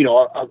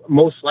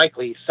most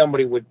likely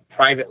somebody would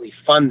privately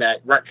fund that,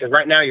 right? Because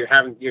right now you're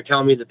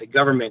telling me that the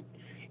government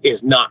is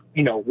not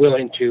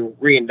willing to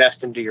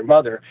reinvest into your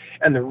mother,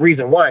 and the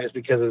reason why is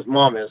because his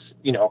mom is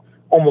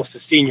almost a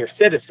senior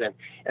citizen.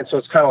 And so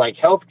it's kind of like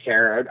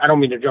healthcare. I don't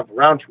mean to jump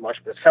around too much,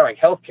 but it's kind of like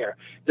healthcare.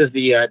 Does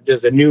the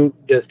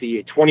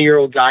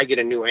 20-year-old guy get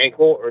a new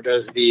ankle, or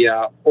does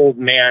the old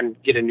man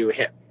get a new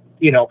hip?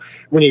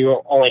 When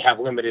you only have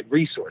limited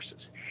resources.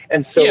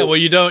 And so, yeah, well,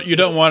 you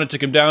don't want it to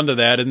come down to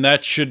that, and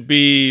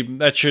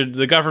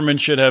the government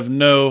should have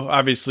no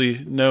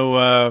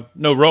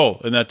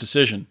role in that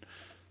decision.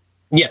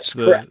 Yes,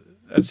 correct.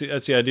 That's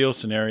the ideal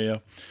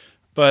scenario.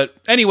 But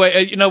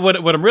anyway,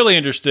 what I'm really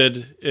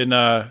interested in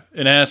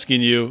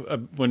asking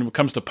you when it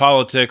comes to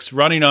politics,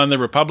 running on the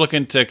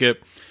Republican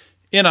ticket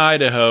in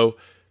Idaho,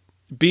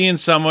 being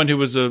someone who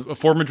was a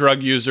former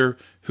drug user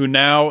who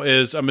now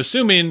is, I'm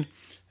assuming,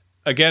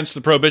 against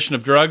the prohibition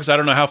of drugs. I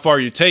don't know how far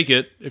you take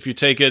it. If you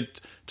take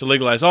it to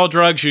legalize all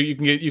drugs, you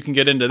can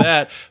get into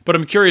that. But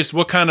I'm curious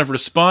what kind of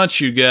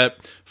response you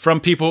get from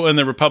people in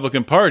the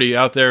Republican Party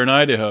out there in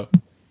Idaho.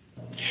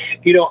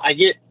 I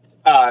get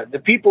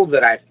the people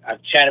that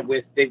I've chatted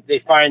with.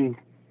 They find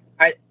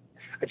I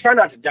try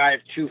not to dive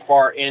too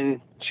far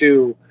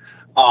into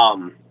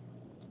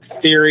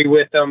theory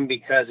with them,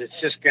 because it's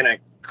just going to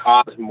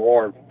cause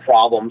more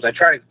problems. I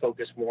try to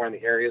focus more on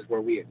the areas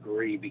where we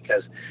agree,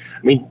 because,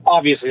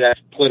 obviously that's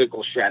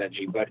political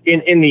strategy, but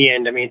in the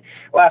end,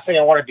 last thing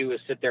I want to do is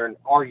sit there and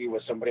argue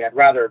with somebody. I'd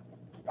rather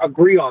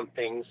agree on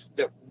things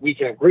that we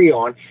can agree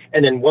on.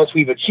 And then once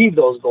we've achieved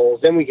those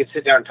goals, then we can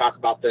sit down and talk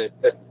about the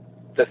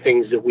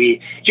things that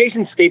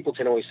Jason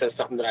Stapleton always says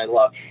something that I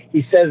love.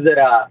 He says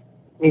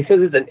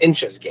it's an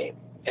inches game.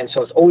 And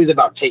so it's always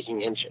about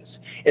taking inches.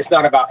 It's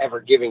not about ever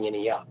giving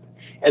any up.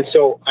 And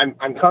so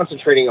I'm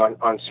concentrating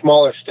on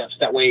smaller steps.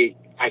 That way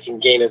I can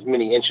gain as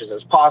many inches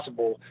as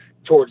possible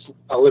towards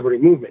a liberty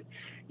movement.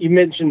 You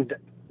mentioned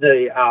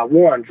the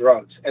war on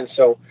drugs. And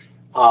so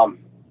I'm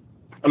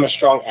a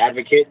strong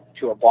advocate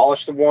to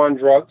abolish the war on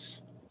drugs.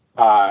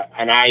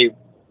 And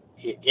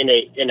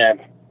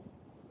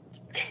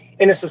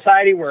in a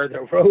society where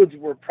the roads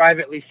were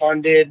privately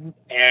funded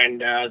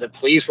and the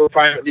police were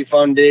privately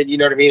funded, you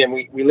know what I mean? And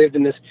we lived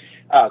in this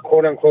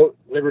quote unquote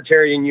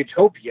libertarian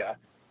utopia,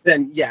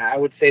 then yeah, I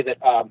would say that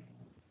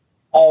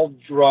all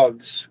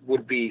drugs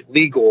would be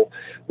legal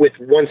with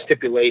one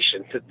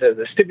stipulation.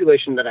 The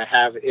stipulation that I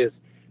have is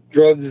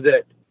drugs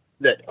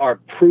that are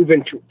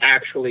proven to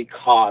actually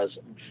cause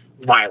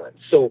violence.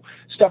 So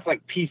stuff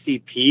like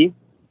PCP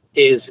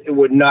it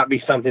would not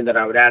be something that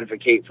I would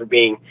advocate for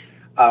being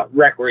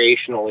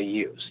recreationally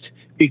used,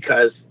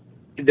 because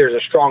there's a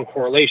strong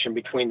correlation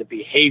between the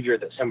behavior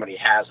that somebody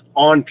has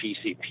on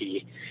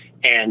PCP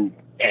and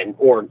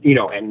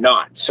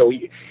not.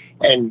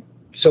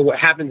 So what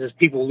happens is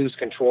people lose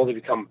control. They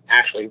become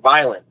actually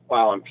violent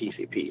while on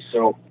PCP.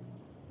 So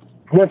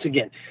once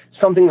again,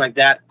 something like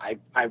that,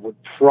 I would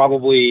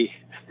probably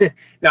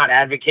not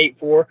advocate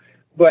for.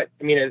 But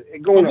I mean,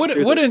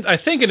 I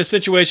think in a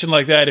situation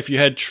like that, if you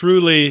had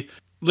truly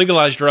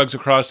legalized drugs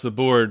across the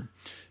board,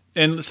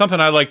 and something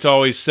I like to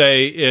always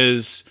say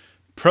is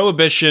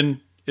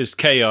prohibition is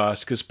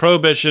chaos, because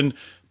prohibition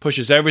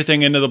pushes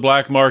everything into the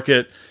black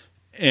market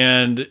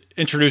and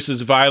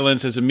introduces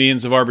violence as a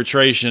means of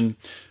arbitration.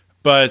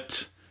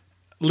 But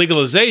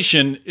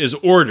legalization is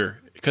order,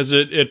 because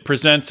it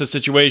presents a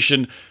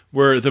situation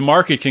where the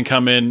market can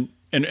come in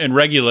and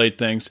regulate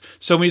things.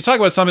 So when you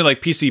talk about something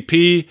like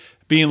PCP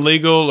being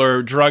legal,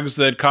 or drugs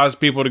that cause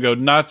people to go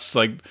nuts,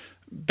 like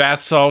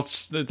bath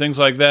salts, things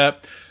like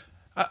that,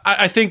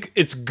 I think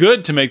it's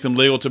good to make them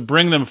legal, to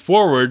bring them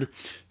forward,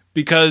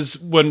 because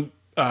when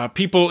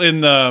people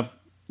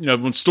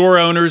when store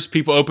owners,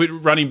 people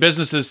running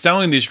businesses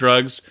selling these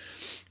drugs,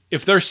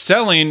 if they're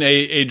selling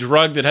a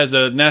drug that has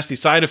a nasty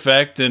side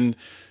effect and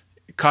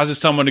causes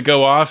someone to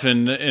go off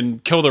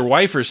and kill their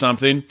wife or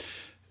something,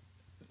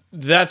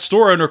 that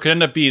store owner could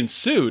end up being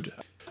sued.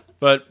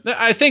 But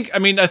I think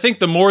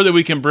the more that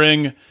we can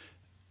bring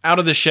out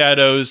of the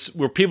shadows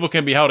where people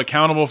can be held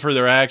accountable for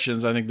their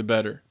actions, I think the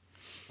better.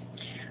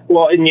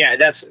 Well, and yeah,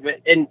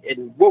 and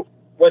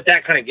what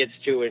that kind of gets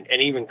to,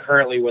 and even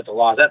currently with the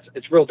laws,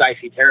 it's real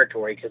dicey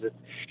territory, because it's,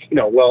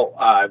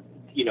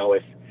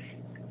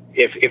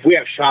 if we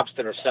have shops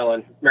that are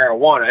selling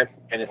marijuana,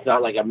 and it's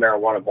not like a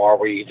marijuana bar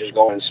where you just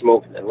go in and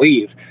smoke and then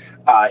leave.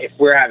 If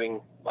we're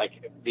having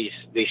like these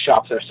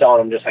shops that are selling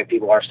them just like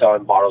people are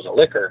selling bottles of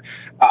liquor,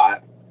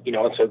 and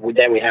so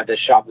then we have this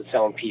shop that's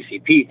selling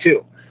PCP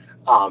too.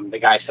 The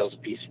guy sells a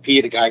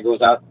PCP,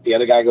 the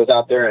other guy goes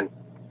out there and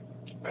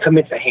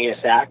commits a heinous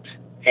act,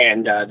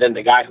 and then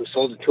the guy who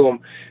sold it to him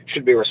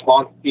should be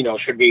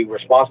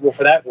responsible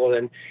for that. Well,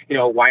 then,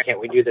 why can't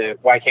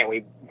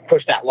we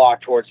push that law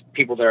towards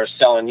people that are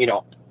selling,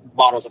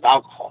 bottles of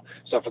alcohol?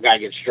 So if a guy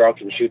gets drunk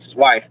and shoots his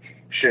wife,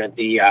 shouldn't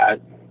the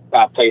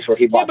place where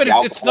he bought the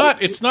alcohol?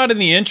 It's not in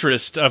the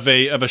interest of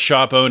a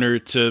shop owner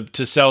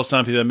to sell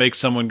something that makes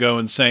someone go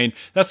insane.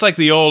 That's like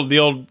the old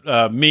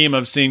meme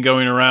I've seen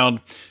going around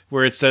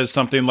where it says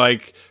something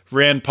like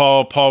Rand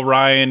Paul, Paul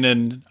Ryan,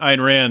 and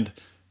Ayn Rand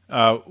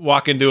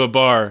walk into a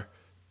bar.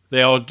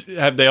 They all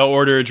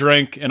order a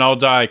drink and all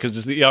die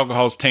because the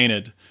alcohol's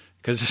tainted,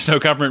 because there's no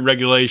government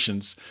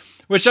regulations,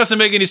 which doesn't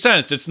make any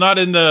sense. It's not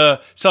in the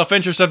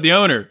self-interest of the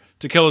owner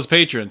to kill his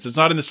patrons. It's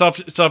not in the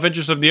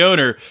self-interest of the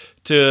owner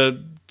to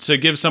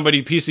give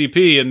somebody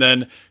PCP and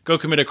then go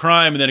commit a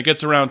crime, and then it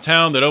gets around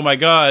town that, oh my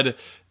God,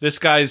 this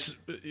guy's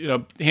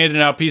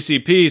handing out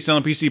PCP,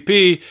 selling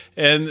PCP,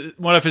 and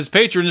one of his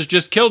patrons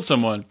just killed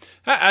someone.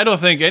 I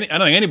don't think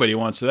anybody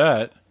wants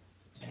that.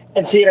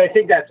 And see, I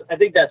think that's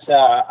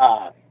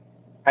a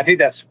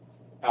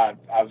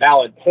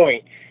valid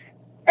point.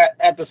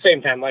 At the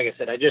same time, like I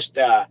said, I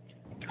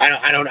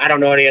don't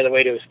know any other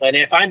way to explain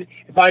it.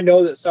 If I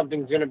know that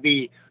something's going to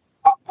be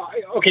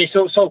okay,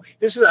 so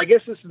this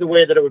is the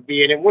way that it would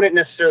be, and it wouldn't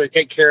necessarily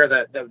take care of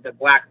the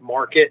black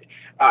market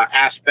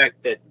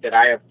aspect that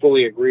I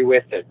fully agree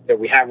with that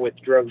we have with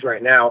drugs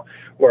right now,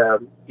 where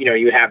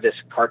you have this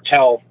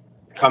cartel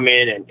come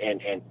in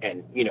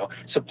and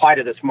supply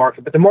to this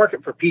market, but the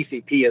market for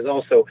PCP is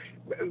also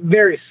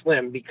very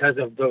slim because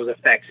of those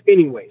effects,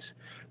 anyways.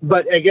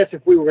 But I guess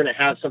if we were going to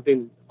have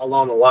something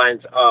along the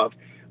lines of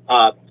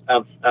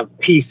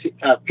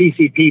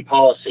PCP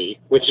policy,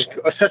 which is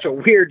such a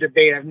weird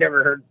debate. I've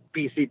never heard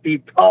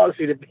PCP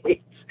policy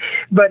debates.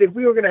 But if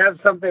we were going to have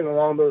something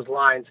along those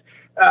lines,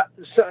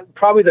 so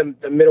probably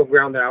the middle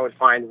ground that I would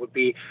find would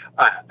be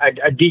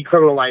a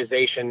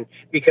decriminalization,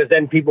 because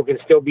then people can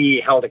still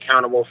be held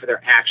accountable for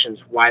their actions,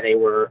 why they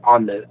were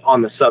on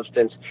the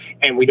substance,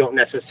 and we don't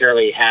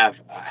necessarily have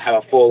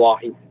a full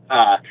on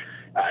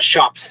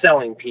shop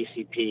selling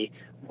PCP.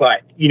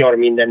 But you know what I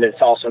mean? Then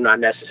it's also not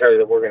necessarily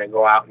that we're going to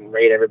go out and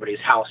raid everybody's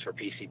house for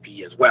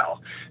PCP as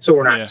well. So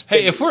we're not. Yeah.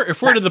 Hey, if we're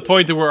to the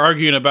point that we're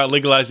arguing about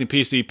legalizing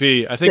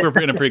PCP, I think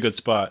we're in a pretty good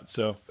spot.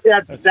 So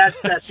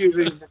that's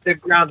usually the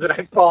grounds that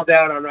I fall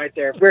down on right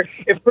there. If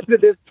we're to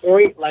this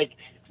point, like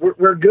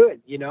we're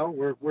good. You know,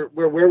 we're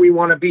where we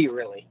want to be,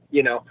 really.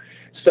 You know,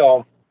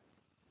 so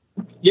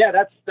yeah,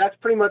 that's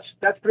pretty much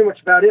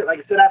about it. Like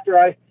I said,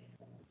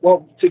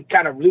 to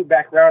kind of loop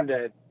back around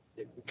to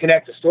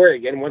connect the story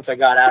again, once I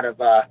got out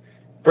of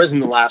prison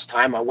the last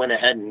time, I went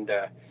ahead and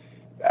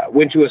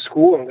went to a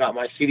school and got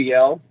my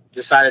CDL,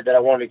 decided that I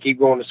wanted to keep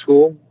going to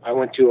school. I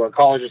went to a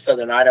college in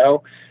Southern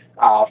Idaho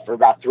for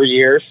about 3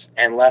 years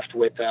and left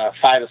with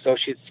 5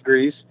 associate's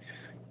degrees.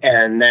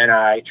 And then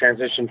I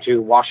transitioned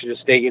to Washington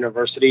State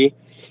University,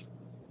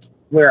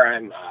 where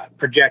I'm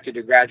projected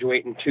to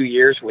graduate in 2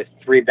 years with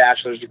 3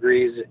 bachelor's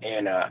degrees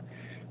and a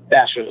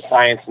Bachelor of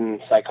Science in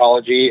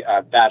Psychology,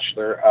 a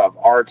Bachelor of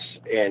Arts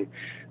in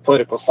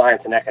Political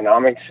Science and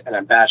Economics, and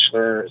a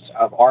Bachelor's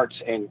of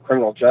Arts in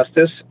Criminal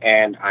Justice.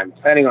 And I'm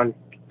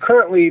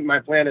currently my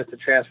plan is to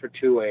transfer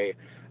to a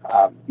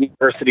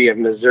University of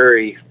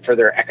Missouri for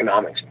their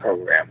economics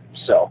program.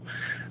 So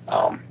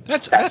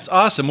that's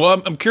awesome.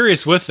 Well, I'm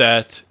curious with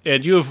that,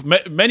 and you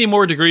have many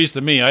more degrees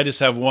than me. I just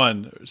have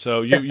 1,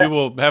 so you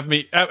will have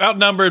me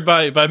outnumbered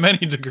by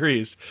many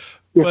degrees.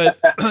 But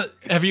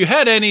have you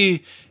had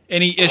any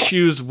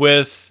issues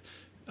with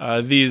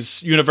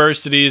these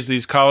universities,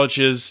 these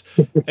colleges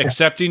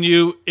accepting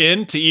you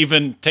in to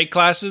even take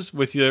classes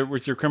with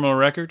your criminal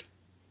record?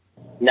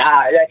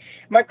 Nah,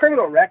 my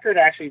criminal record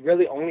actually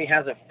really only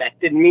has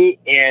affected me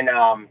in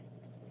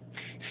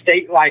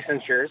state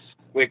licensures,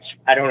 which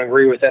I don't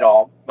agree with at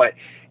all. But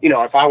you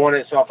know, if I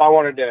wanted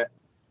to,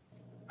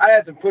 I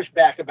had some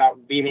pushback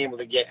about being able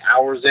to get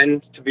hours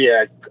in to be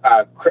a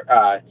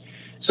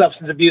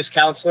substance abuse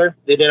counselor.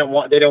 They don't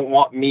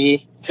want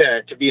me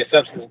to be a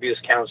substance abuse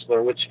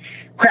counselor, which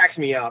cracks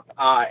me up.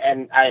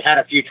 And I had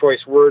a few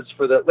choice words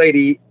for the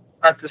lady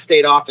at the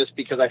state office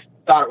because I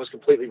thought it was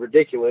completely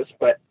ridiculous.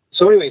 But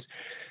so anyways,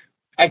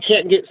 I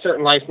can't get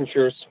certain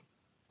licensures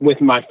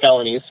with my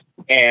felonies,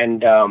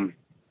 and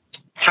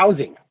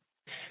housing.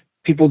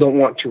 People don't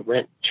want to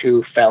rent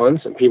to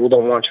felons, and people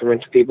don't want to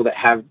rent to people that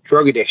have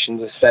drug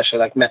addictions, especially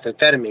like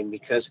methamphetamine,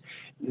 because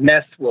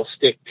meth will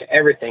stick to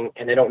everything,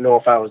 and they don't know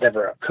if I was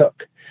ever a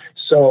cook.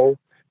 So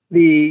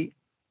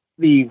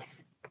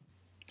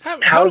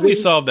how do we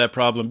solve that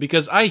problem?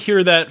 Because I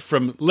hear that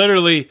from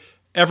literally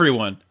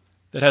everyone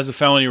that has a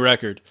felony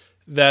record,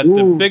 that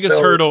the biggest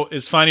hurdle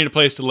is finding a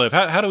place to live.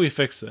 How do we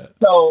fix that?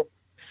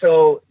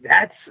 So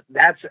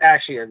that's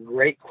actually a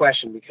great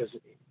question, because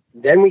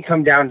then we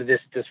come down to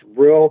this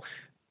real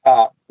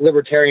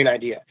libertarian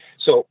idea.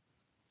 So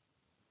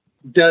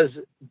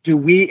do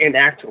we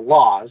enact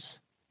laws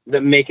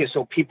that make it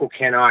so people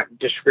cannot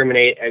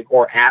discriminate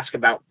or ask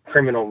about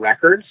criminal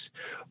records?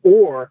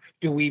 Or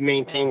do we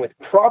maintain with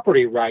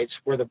property rights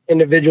where the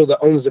individual that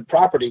owns the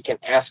property can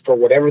ask for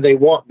whatever they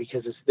want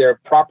because it's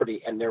their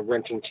property and they're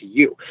renting to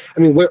you?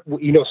 I mean,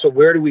 so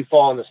where do we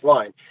fall on this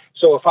line?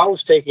 So if I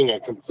was taking a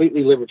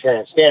completely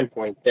libertarian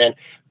standpoint, then,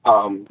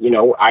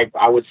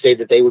 I would say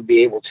that they would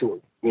be able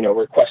to,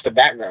 request a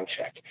background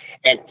check.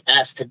 And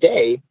as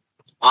today,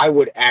 I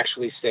would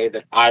actually say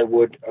that I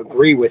would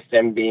agree with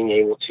them being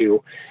able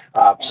to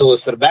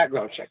solicit a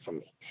background check from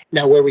me.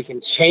 Now, where we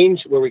can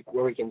change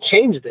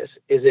this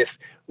is if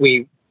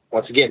we,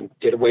 once again,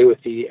 did away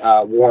with the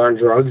war on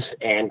drugs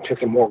and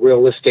took a more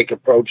realistic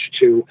approach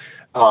to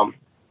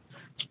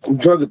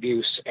drug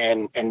abuse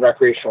and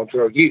recreational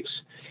drug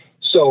use.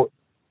 So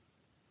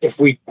if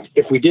we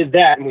did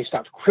that and we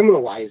stopped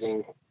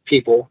criminalizing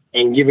people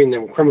and giving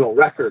them criminal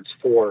records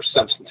for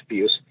substance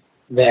abuse,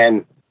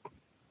 then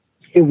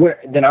I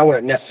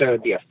wouldn't necessarily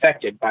be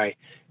affected by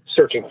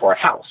searching for a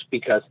house,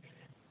 because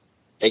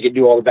they could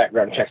do all the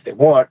background checks they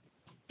want.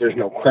 There's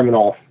no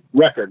criminal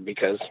record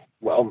because,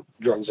 well,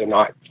 drugs are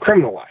not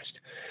criminalized.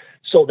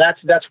 So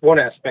that's one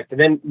aspect. And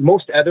then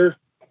most other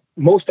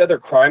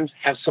crimes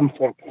have some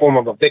form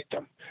of a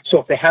victim. So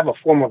if they have a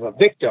form of a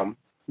victim,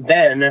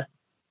 then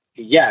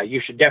yeah, you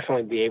should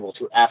definitely be able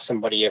to ask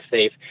somebody if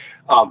they've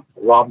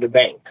robbed a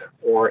bank,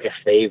 or if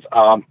they've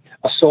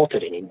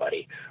assaulted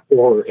anybody,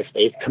 or if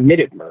they've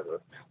committed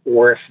murder,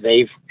 or if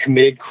they've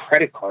committed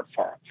credit card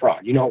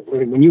fraud.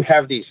 When you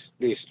have these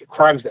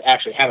crimes that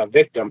actually have a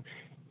victim,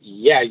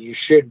 yeah, you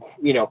should,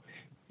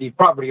 the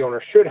property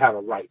owner should have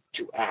a right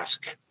to ask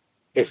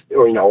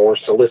or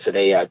solicit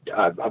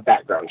a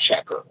background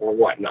check or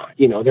whatnot.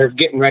 They're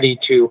getting ready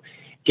to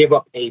give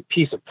up a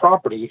piece of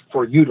property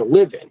for you to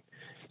live in.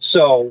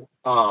 So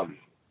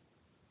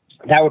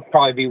that would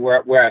probably be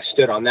where I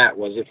stood on that,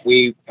 was if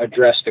we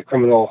address the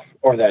criminal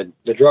or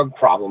the drug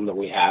problem that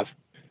we have,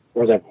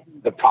 or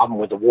the problem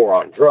with the war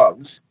on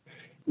drugs,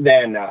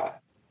 then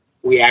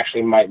we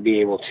actually might be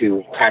able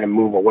to kind of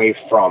move away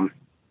from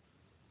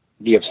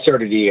the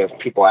absurdity of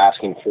people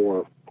asking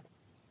for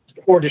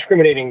or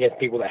discriminating against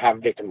people that have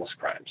victimless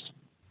crimes.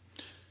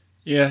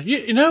 Yeah,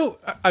 you know,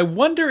 I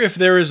wonder if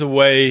there is a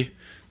way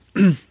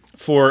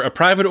for a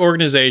private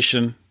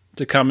organization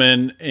to come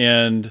in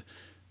and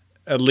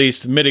at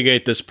least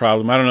mitigate this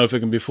problem. I don't know if it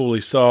can be fully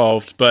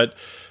solved, but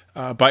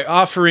by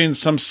offering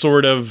some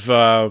sort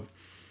of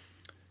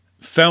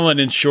felon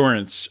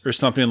insurance or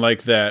something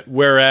like that,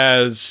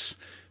 whereas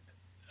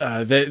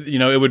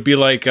it would be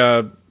like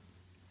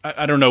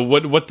I don't know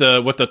what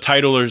the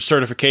title or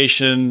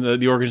certification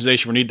the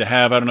organization would need to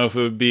have. I don't know if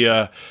it would be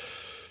a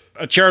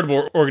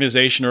charitable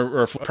organization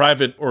or a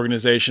private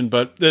organization,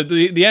 but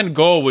the end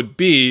goal would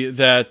be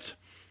that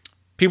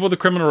people with a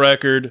criminal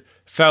record,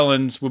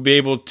 felons, would be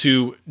able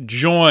to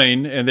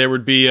join, and there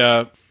would be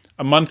a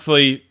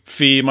monthly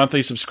fee,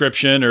 monthly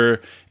subscription, or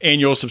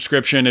annual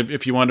subscription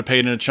if you wanted to pay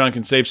it in a chunk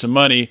and save some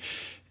money,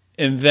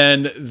 and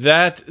then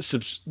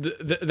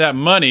that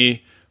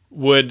money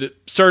would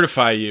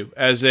certify you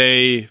as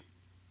a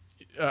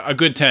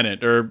good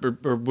tenant or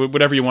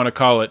whatever you want to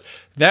call it.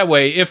 That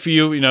way, if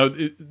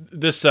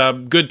this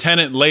good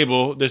tenant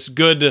label, this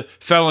good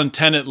felon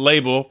tenant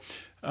label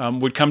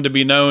would come to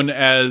be known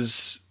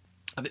as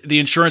the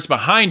insurance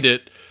behind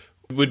it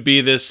would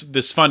be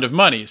this fund of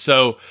money.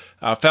 So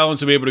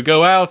felons would be able to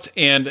go out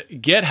and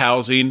get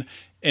housing.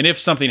 And if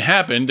something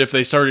happened, if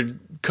they started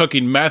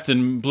cooking meth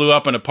and blew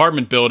up an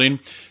apartment building,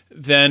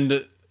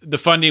 then the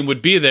funding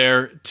would be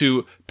there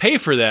to pay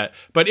for that.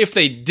 But if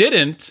they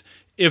didn't,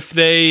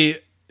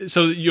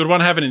 so you'd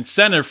want to have an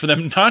incentive for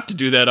them not to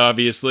do that,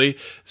 obviously.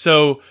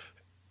 So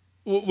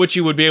what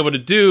you would be able to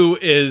do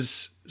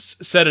is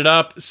set it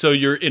up so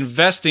you're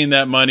investing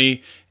that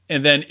money,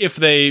 and then if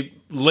they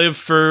live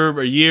for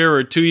a year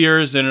or 2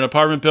 years in an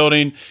apartment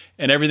building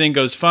and everything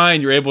goes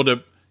fine, you're able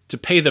to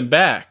pay them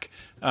back.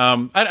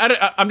 I'm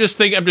just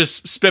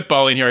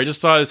spitballing here. I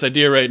just thought of this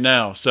idea right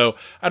now. So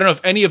I don't know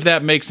if any of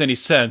that makes any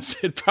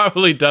sense. It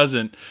probably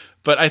doesn't.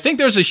 But I think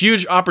there's a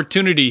huge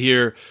opportunity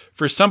here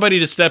for somebody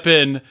to step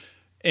in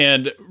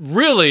and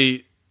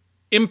really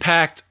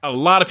impact a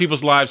lot of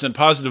people's lives in a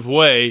positive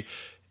way,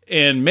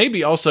 and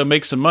maybe also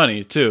make some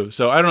money too.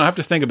 So I don't know. I have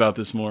to think about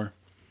this more.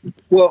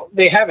 Well,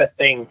 they have a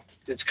thing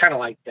that's kind of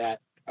like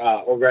that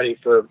already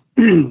for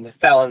the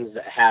felons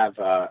that have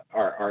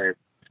are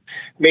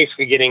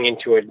basically getting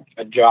into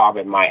a job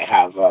and might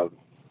have a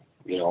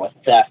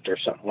theft or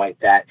something like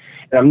that.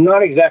 And I'm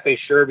not exactly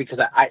sure because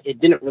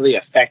it didn't really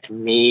affect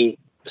me,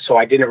 so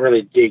I didn't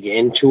really dig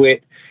into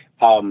it.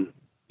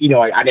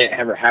 I didn't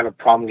ever have a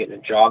problem getting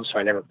a job, so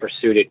I never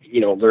pursued it,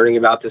 learning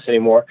about this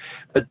anymore.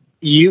 But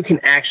you can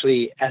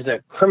actually, as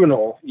a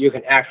criminal, you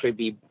can actually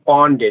be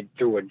bonded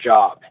through a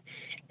job.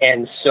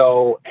 And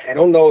so I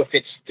don't know if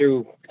it's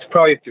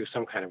probably through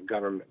some kind of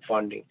government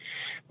funding,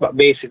 but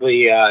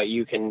basically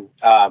you can,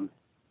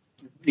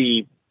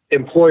 the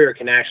employer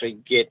can actually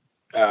get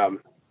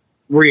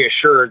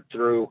reassured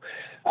through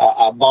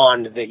a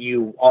bond that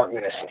you aren't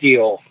going to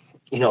steal,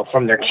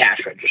 from their cash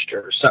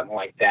register or something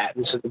like that.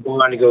 And so the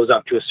bond goes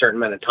up to a certain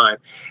amount of time.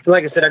 And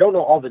like I said, I don't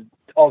know all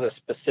the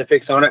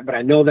specifics on it, but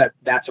I know that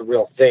that's a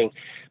real thing.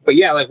 But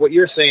yeah, like what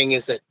you're saying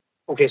is that,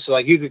 okay, so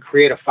like you could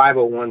create a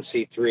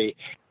 501c3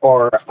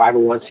 or a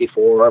 501c4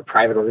 or a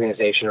private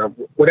organization or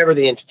whatever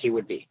the entity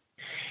would be.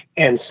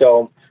 And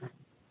so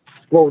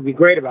what would be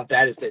great about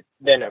that is that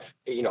then if,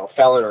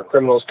 felon or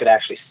criminals could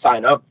actually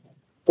sign up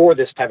for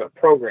this type of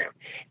program.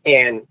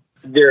 And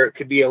there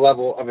could be a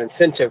level of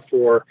incentive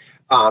for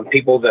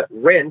people that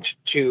rent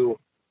to,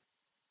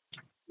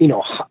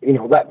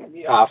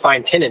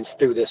 find tenants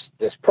through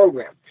this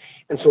program.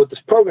 And so what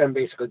this program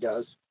basically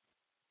does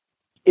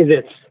is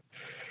it's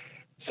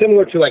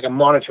similar to like a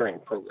monitoring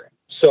program.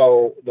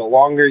 So the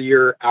longer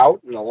you're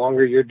out and the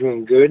longer you're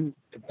doing good,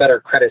 the better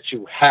credits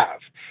you have,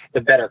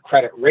 the better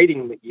credit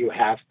rating that you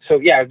have. So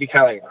yeah, it'd be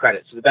kind of like a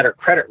credit. So the better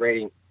credit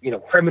rating,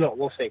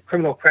 we'll say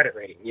criminal credit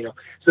rating,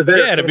 so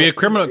it'd be a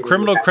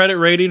criminal credit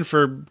rating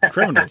for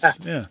criminals.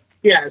 Yeah.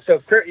 Yeah.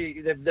 So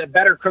the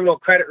better criminal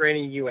credit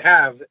rating you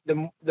have,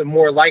 the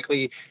more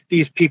likely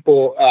these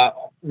people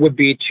would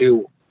be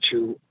to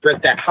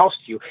rent that house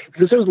to you.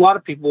 Because there's a lot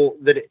of people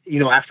that,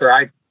 after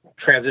I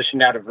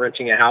transitioned out of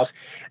renting a house,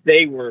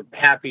 they were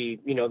happy,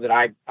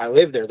 that I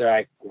lived there. They're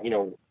like,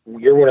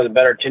 you're one of the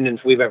better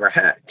tenants we've ever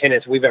had.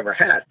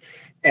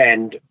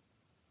 And,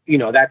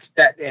 that's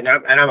that. And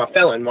I'm a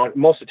felon.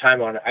 Most of the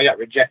time I got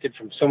rejected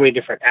from so many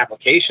different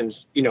applications,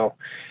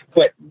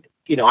 but,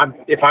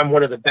 if I'm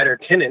one of the better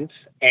tenants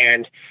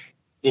and,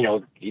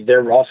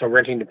 they're also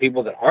renting to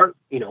people that aren't,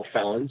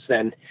 felons,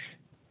 then,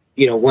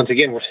 once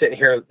again, we're sitting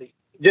here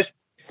just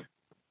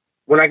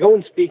when I go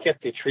and speak at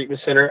the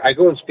treatment center,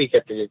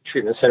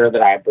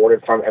 that I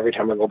aborted from every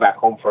time I go back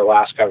home for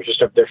Alaska. I was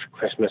just up there for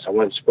Christmas. I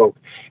went and spoke.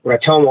 What I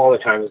tell them all the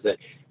time is that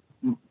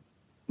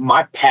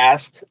my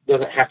past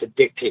doesn't have to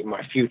dictate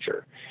my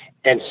future.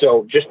 And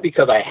so just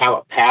because I have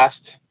a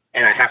past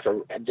and I have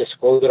to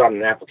disclose it on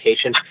an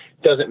application,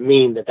 doesn't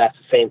mean that that's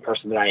the same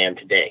person that I am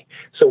today.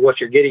 So what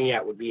you're getting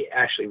at would be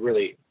actually a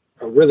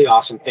really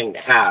awesome thing to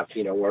have,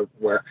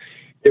 where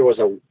there was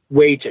a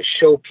way to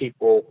show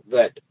people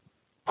that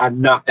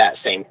I'm not that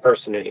same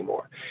person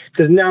anymore.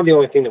 Because now the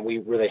only thing that we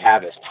really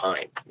have is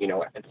time.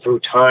 And through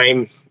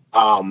time,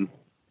 I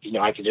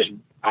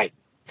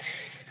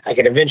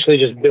could eventually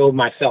just build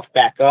myself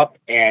back up.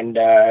 And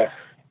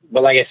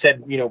but like I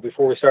said,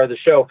 before we started the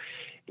show,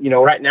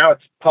 right now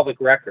it's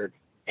public record,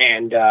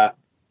 and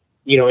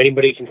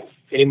anybody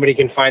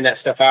can find that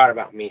stuff out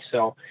about me.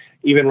 So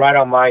even right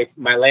on my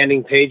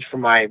landing page for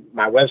my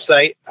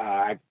website,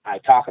 I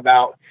talk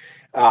about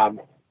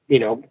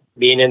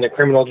being in the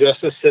criminal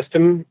justice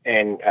system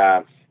and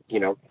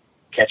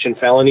catching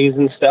felonies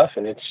and stuff,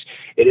 and it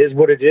is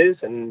what it is.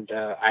 And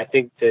I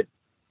think that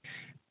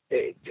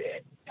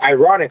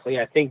ironically,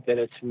 I think that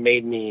it's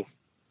made me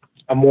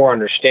a more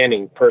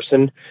understanding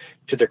person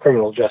to the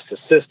criminal justice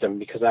system,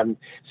 because I'm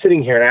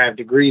sitting here and I have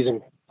degrees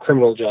in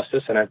criminal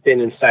justice and I've been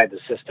inside the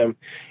system.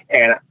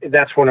 And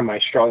that's one of my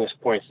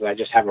strongest points, is I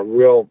just have a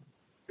real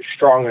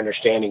strong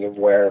understanding of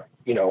where,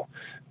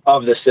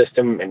 of the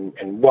system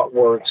and what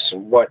works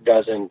and what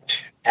doesn't,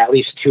 at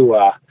least to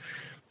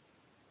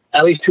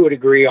a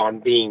degree on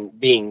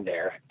being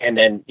there. And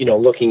then,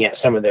 looking at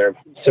some of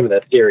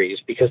the theories,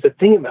 because the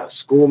thing about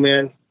school,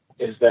 man,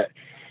 is that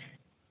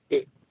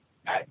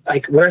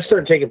when I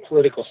started taking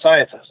political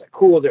science, I was like,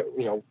 cool, that,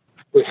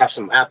 we have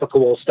some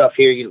applicable stuff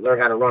here. You learn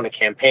how to run a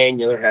campaign,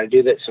 you learn how to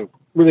do that, some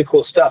really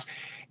cool stuff.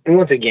 And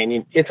once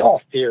again, it's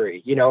all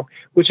theory,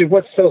 which is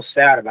what's so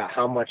sad about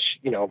how much,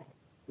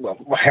 well,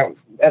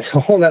 that's a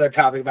whole other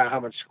topic about how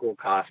much school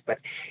costs. But,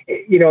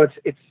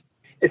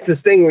 it's this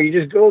thing where you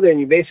just go there and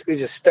you basically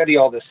just study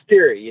all this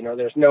theory.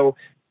 There's no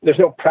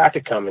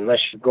practicum unless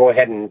you go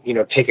ahead and,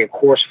 take a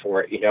course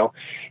for it,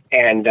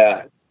 And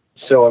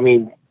so, I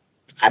mean,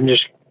 I'm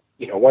just,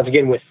 once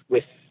again, with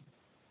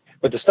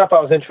the stuff I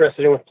was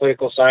interested in with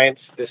political science,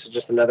 this is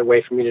just another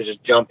way for me to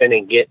just jump in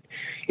and get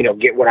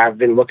what I've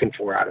been looking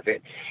for out of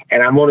it.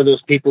 And I'm one of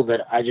those people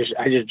that I just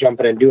jump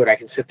in and do it. I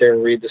can sit there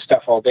and read the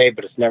stuff all day,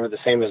 but it's never the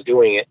same as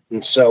doing it.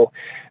 And so,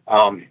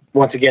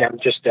 once again, I'm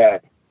just a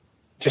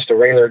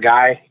regular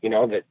guy,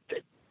 that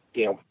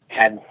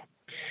had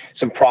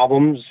some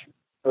problems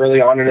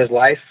early on in his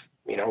life.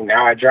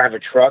 Now I drive a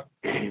truck.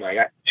 I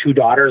got 2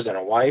 daughters and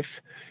a wife.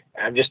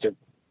 I'm just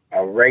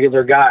a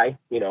regular guy,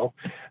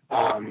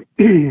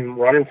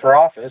 running for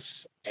office.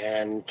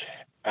 And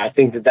I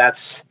think that that's,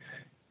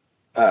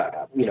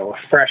 a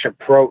fresh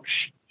approach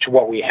to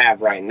what we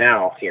have right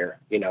now here,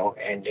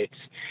 and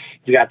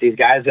you got these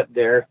guys up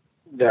there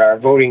that are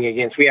voting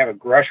against. We have a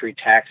grocery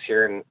tax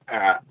here in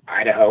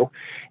Idaho,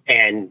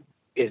 and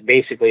is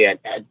basically an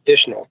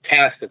additional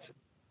tax that's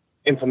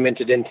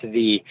implemented into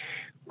the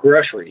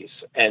groceries.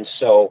 And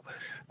so,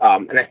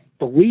 and I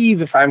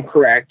believe, if I'm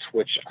correct,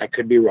 which I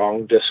could be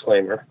wrong,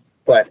 disclaimer,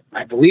 but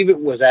I believe it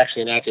was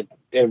actually enacted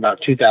in about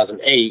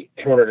 2008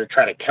 in order to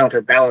try to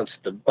counterbalance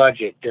the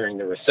budget during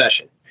the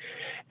recession.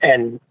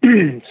 And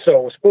so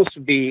it was supposed to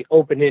be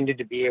open-ended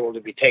to be able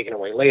to be taken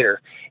away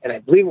later. And I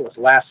believe it was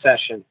last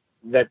session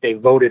that they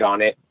voted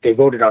on it. They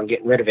voted on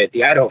getting rid of it.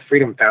 The Idaho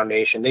Freedom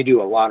Foundation, they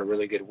do a lot of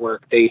really good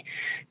work.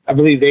 I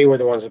believe they were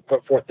the ones that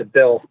put forth the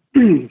bill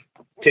to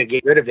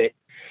get rid of it.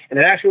 And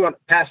it actually went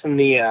passing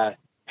the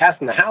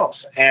House.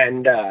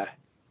 And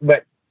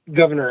but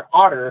Governor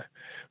Otter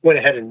went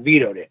ahead and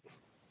vetoed it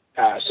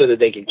so that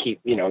they could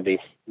keep, the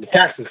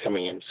taxes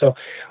coming in. So,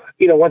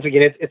 once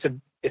again,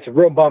 it's a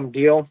real bum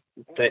deal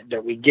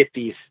that we get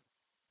this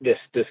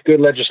good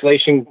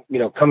legislation,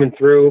 coming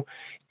through,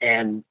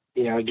 and,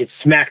 it gets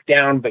smacked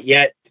down. But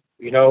yet,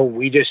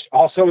 we just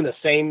also, in the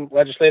same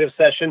legislative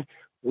session,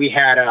 we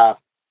had,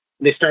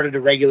 they started to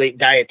regulate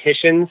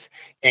dietitians,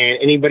 and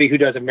anybody who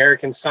does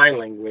American Sign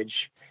Language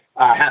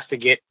has to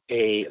get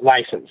a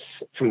license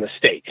from the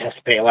state, has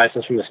to pay a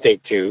license from the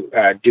state to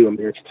do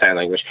American Sign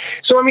Language.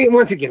 So, I mean,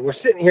 once again, we're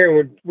sitting here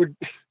and we're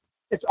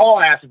it's all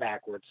ass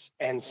backwards,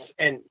 and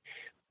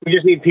we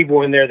just need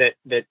people in there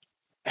that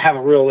have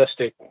a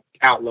realistic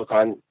outlook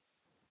on,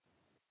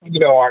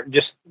 our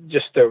just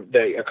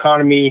the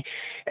economy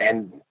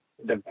and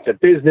the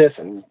business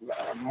and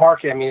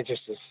market. I mean,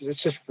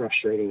 it's just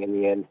frustrating in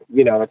the end.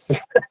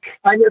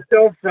 I get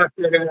so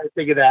frustrated when I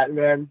think of that,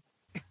 man.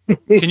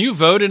 Can you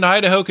vote in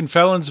Idaho? Can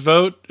felons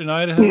vote in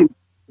Idaho?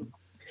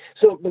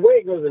 So the way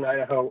it goes in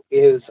Idaho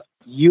is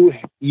you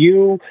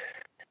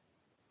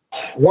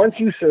once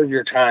you serve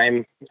your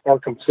time or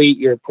complete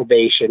your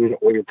probation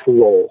or your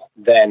parole,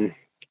 then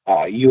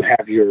you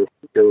have your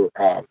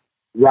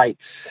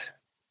rights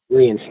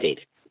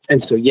reinstated.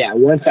 And so,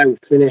 once I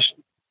finished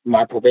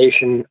my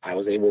probation, I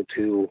was able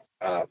to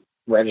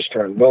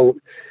register and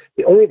vote.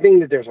 The only thing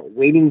that there's a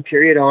waiting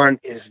period on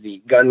is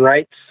the gun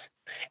rights,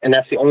 and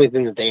that's the only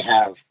thing that they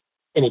have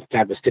any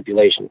type of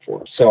stipulation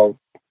for. So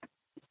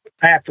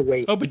I have to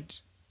wait. Oh,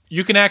 but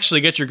you can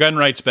actually get your gun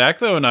rights back,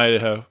 though, in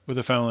Idaho with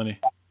a felony.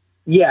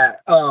 Yeah.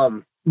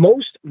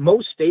 Most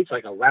states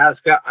like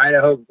Alaska,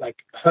 Idaho, like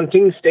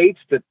hunting states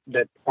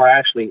that are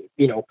actually,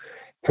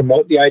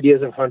 promote the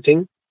ideas of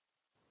hunting,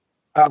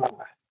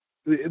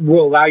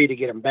 will allow you to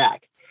get them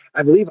back.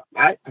 I believe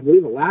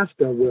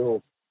Alaska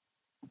will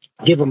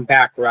give them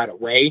back right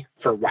away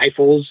for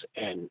rifles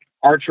and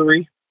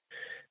archery,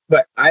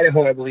 but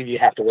Idaho, I believe you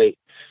have to wait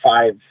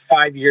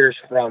five years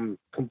from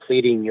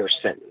completing your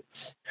sentence.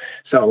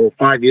 So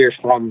 5 years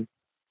from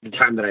the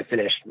time that I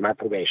finished my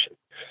probation.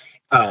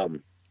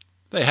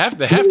 They have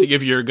to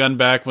give you your gun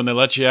back when they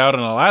let you out in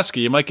Alaska.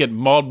 You might get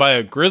mauled by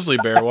a grizzly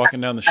bear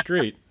walking down the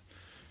street.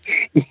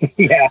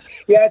 yeah,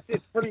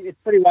 it's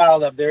pretty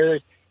wild up there.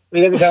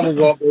 Every time we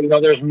go up,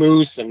 there's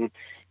moose and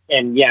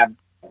yeah,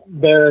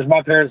 bears.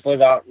 My parents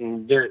live out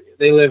and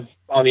they live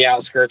on the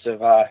outskirts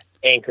of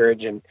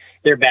Anchorage, and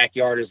their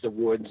backyard is the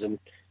woods, and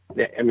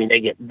they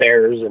get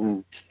bears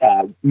and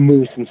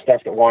moose and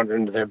stuff that wander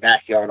into their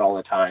backyard all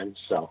the time.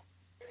 So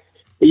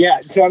yeah,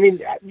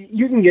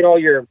 you can get all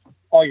your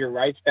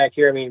rights back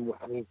here. I'm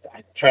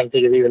trying to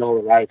think of even all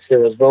the rights. There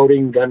was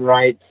voting, gun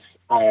rights,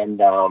 and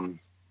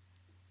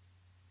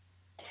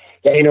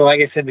like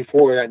I said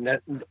before,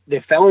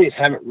 the felonies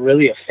haven't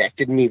really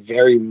affected me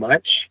very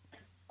much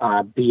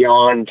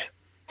beyond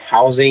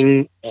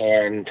housing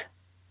and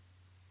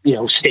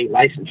state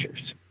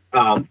licensures.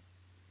 I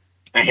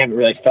haven't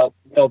really felt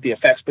the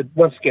effects, but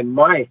once again,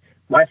 my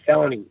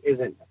felony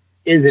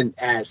isn't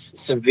as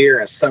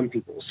severe as some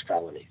people's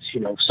felonies.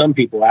 Some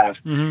people have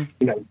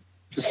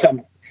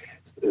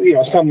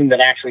something that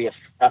actually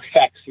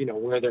affects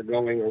where they're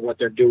going or what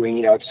they're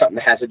doing. It's something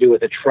that has to do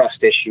with a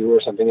trust issue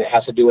or something that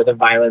has to do with a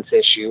violence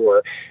issue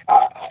or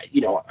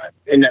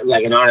and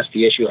like an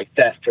honesty issue like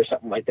theft or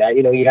something like that.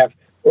 You have,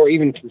 or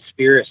even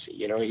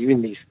conspiracy.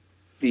 Even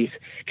these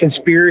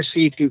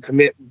conspiracy to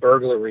commit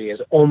burglary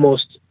is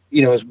almost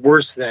is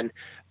worse than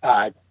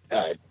having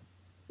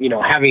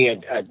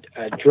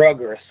a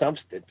drug or a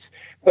substance.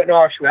 But in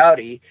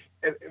actuality,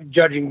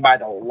 judging by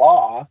the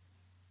law,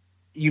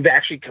 you've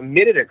actually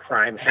committed a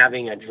crime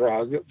having a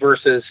drug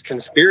versus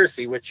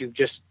conspiracy, which you've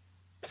just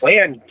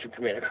planned to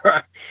commit a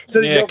crime. So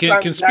yeah,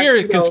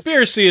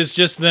 conspiracy is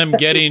just them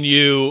getting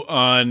you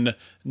on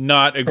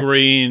not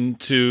agreeing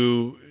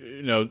to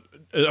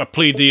a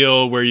plea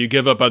deal where you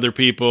give up other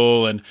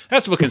people, and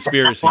that's what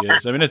conspiracy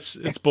is.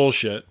 It's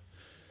bullshit.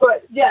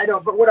 But yeah, no.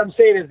 But what I'm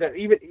saying is that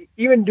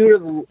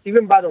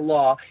even by the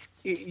law,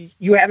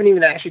 you haven't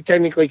even actually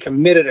technically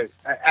gone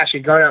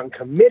out and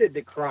committed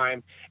the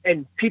crime.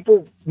 And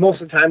people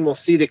most of the time will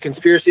see the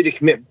conspiracy to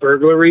commit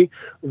burglary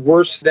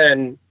worse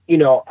than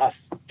a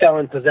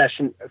felony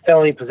possession of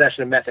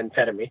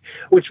methamphetamine,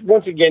 which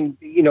once again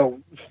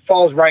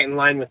falls right in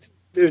line with.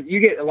 You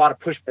get a lot of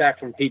pushback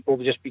from people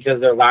just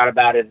because they're loud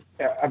about it,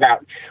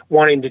 about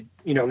wanting to,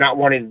 not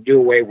wanting to do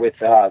away with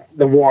the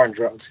war on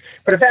drugs.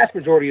 But a vast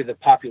majority of the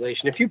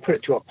population, if you put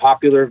it to a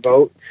popular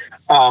vote,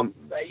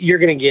 you're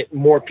going to get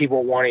more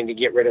people wanting to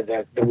get rid of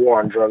the war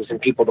on drugs than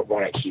people that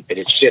want to keep it.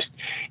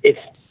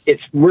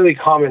 It's really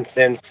common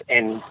sense,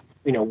 and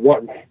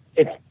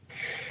it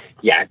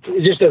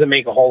just doesn't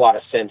make a whole lot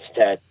of sense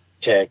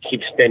to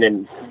keep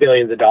spending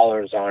billions of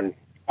dollars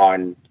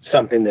on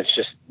something that's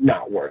just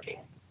not working.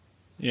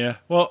 Yeah,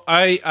 well,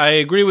 I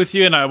agree with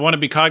you, and I want to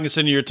be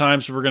cognizant of your time,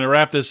 so we're going to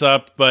wrap this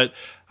up. But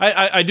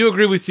I do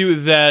agree with you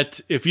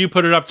that if you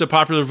put it up to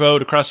popular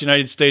vote across the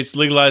United States,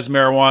 legalize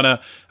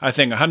marijuana, I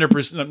think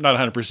 100%, not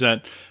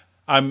 100%,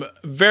 I'm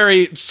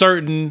very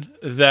certain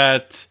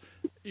that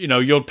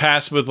you'll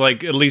pass with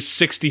like at least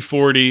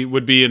 60-40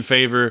 would be in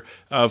favor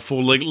of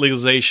full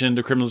legalization,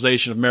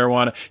 decriminalization of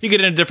marijuana. You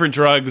get into different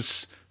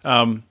drugs.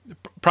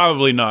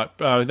 Probably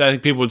not. I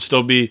think people would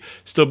still be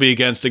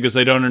against it because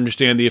they don't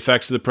understand the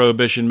effects of the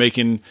prohibition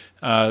making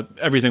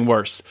everything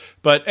worse.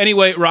 But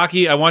anyway,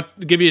 Rocky, I want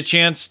to give you a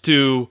chance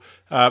to,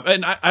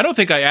 and I don't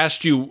think I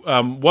asked you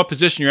what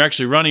position you're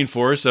actually running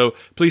for, so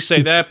please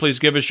say that. Please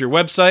give us your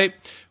website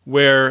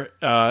where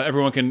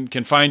everyone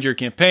can find your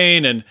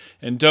campaign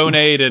and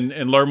donate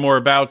and learn more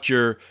about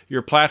your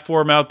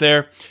platform out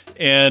there.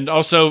 And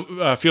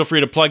also feel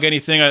free to plug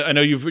anything. I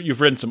know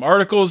you've written some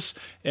articles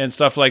and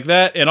stuff like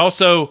that. And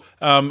also,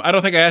 I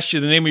don't think I asked you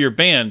the name of your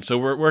band. So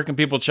where can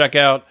people check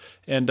out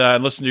and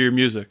listen to your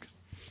music?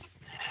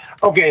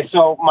 Okay,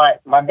 so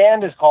my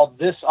band is called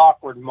This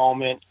Awkward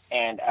Moment,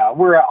 and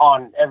we're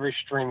on every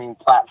streaming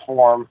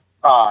platform.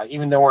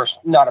 Even though we're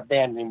not a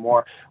band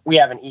anymore, we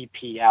have an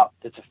EP out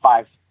that's a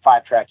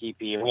five-track EP,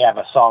 and we have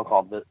a song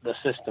called The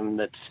System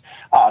that's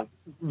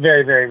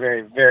very, very,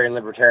 very, very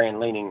libertarian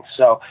leaning.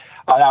 So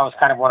that was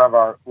kind of one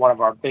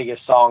of our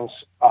biggest songs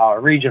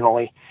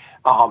regionally.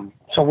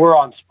 So we're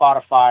on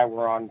Spotify,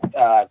 we're on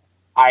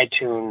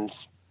iTunes,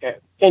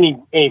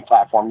 any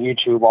platform,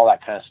 YouTube, all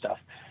that kind of stuff.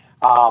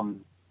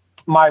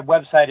 My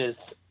website is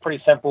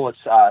pretty simple. It's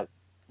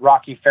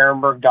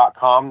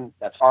rockyfahrenberg.com.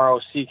 That's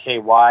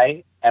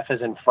ROCKY, F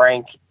as in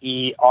Frank,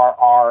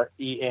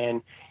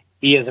 ERREN,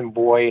 B as in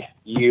boy,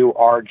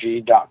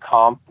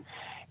 URG.com.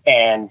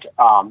 And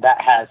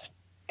that has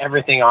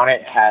everything on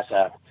it. It has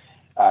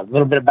a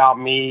little bit about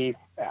me.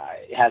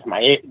 It has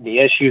the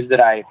issues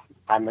that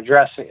I'm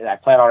addressing, that I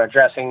plan on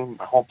addressing,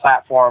 my whole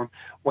platform,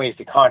 ways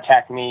to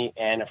contact me,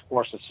 and of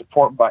course a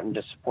support button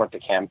to support the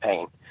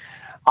campaign.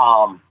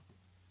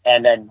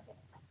 And then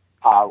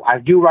I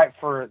do write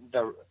for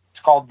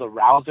it's called the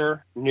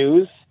Rouser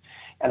News,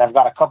 and I've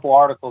got a couple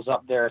articles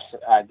up there.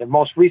 The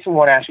most recent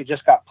one actually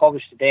just got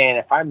published today, and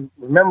if I'm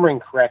remembering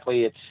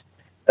correctly, it's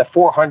the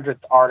 400th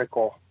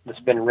article that's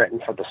been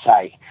written for the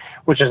site,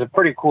 which is a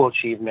pretty cool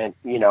achievement,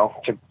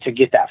 to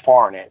get that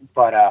far in it.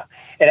 But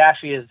it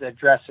actually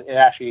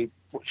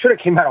should have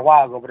came out a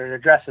while ago, but it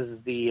addresses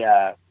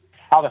the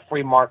how the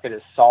free market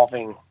is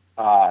solving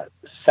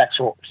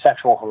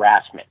sexual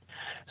harassment.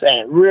 So, and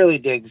it really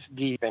digs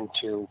deep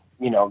into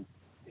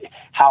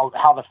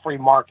how the free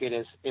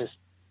market is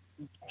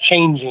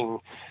changing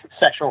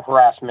sexual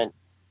harassment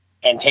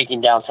and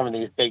taking down some of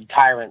these big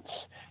tyrants.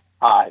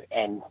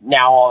 And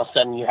now all of a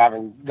sudden you're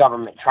having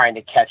government trying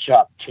to catch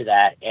up to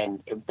that,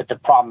 but the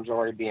problem's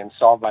already being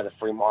solved by the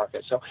free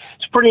market. So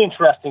it's a pretty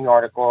interesting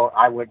article.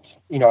 I would,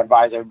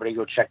 advise everybody to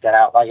go check that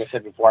out. Like I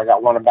said before, I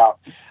got one about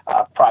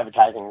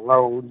privatizing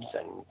roads,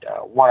 and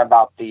one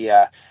about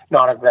the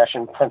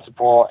non-aggression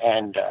principle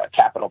and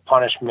capital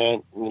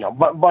punishment, a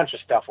bunch of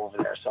stuff over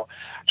there. So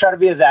I try to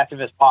be as active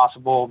as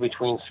possible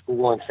between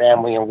school and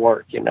family and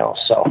work,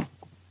 so.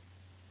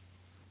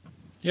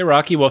 Yeah,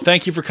 Rocky. Well,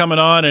 thank you for coming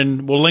on,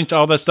 and we'll link to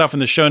all that stuff in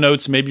the show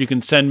notes. Maybe you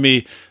can send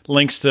me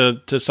links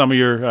to some of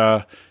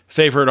your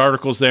favorite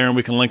articles there, and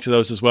we can link to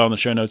those as well on the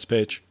show notes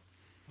page.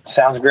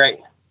 Sounds great.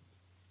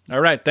 All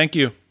right. Thank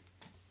you.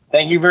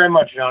 Thank you very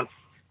much, John.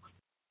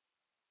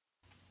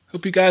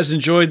 Hope you guys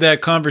enjoyed that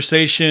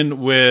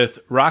conversation with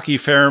Rocky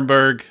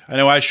Fahrenberg. I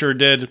know I sure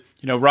did.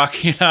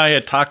 Rocky and I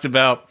had talked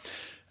about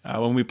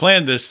when we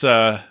planned this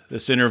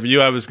interview,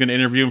 I was going to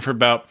interview him for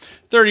about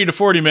 30 to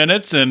 40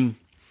 minutes, and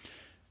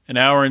an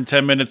hour and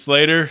 10 minutes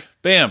later,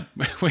 bam,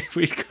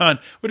 we'd gone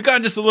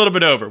just a little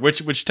bit over,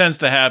 which tends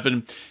to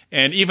happen.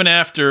 And even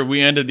after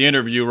we ended the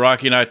interview,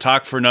 Rocky and I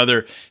talked for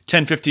another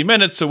 10, 15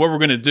 minutes. So what we're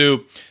going to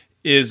do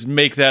is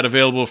make that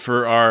available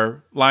for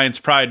our Lions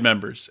Pride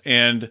members.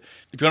 And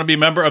if you want to be a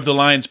member of the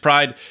Lions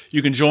Pride,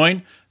 you can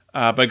join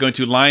by going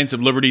to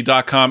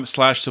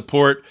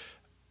lionsofliberty.com/support.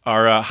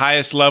 Our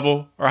highest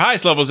level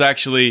is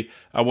actually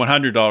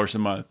 $100 a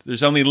month.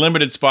 There's only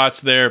limited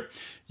spots there.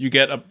 You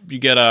get a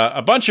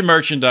bunch of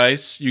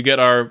merchandise. You get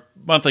our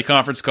monthly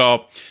conference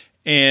call,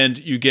 and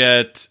you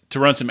get to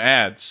run some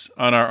ads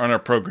on our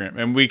program.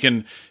 And we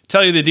can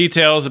tell you the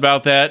details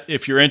about that.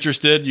 If you're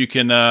interested, you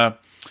can sign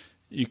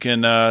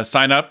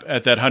up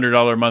at that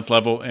 $100 a month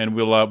level, and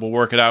we'll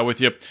work it out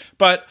with you.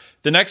 But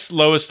the next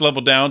lowest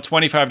level down,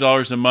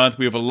 $25 a month.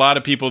 We have a lot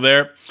of people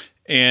there,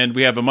 and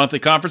we have a monthly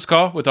conference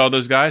call with all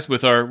those guys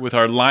with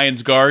our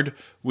Lions Guard,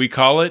 we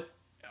call it.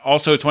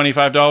 Also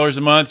 $25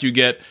 a month. You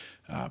get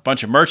a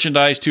bunch of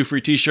merchandise, 2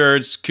 free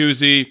t-shirts,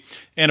 koozie,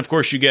 and of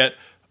course you get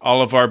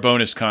all of our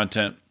bonus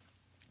content.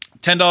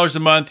 $10 a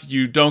month,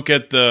 you don't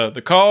get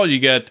the call, you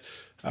get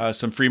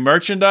some free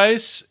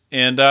merchandise,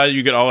 and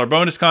you get all our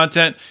bonus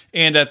content.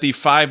 And at the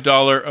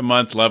 $5 a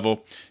month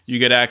level, you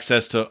get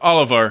access to all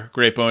of our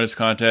great bonus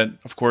content.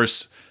 Of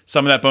course,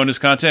 some of that bonus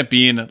content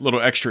being a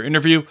little extra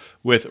interview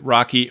with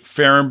Rocky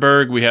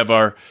Fahrenberg. We have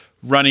our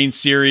running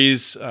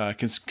series,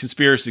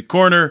 Conspiracy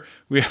Corner.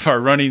 We have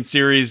our running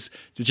series,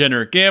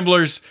 Degenerate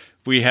Gamblers.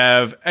 We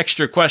have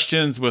extra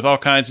questions with all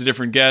kinds of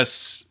different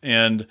guests.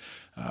 And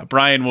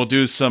Brian will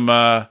do some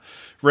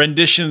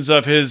renditions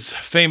of his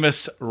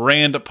famous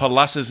Rand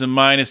pluses and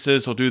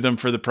minuses. He'll do them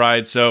for the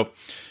Pride. So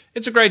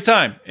it's a great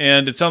time.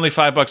 And it's only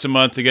 $5 a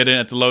month to get in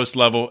at the lowest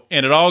level.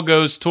 And it all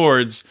goes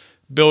towards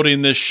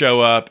building this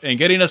show up and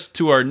getting us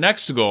to our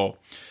next goal.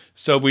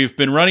 So we've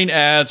been running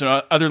ads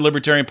on other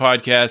libertarian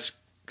podcasts,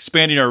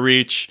 expanding our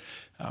reach.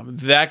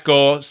 That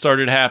goal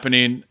started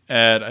happening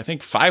at, I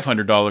think,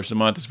 $500 a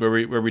month is where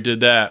we did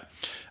that.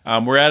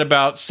 We're at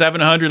about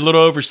 $700, a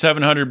little over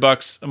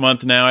 $700 a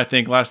month now. I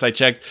think last I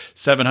checked,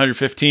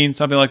 $715,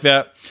 something like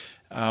that.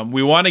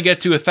 We want to get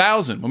to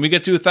 1,000. When we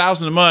get to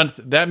 1,000 a month,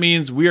 that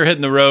means we are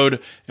hitting the road,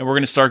 and we're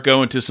going to start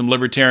going to some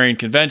libertarian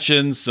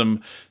conventions,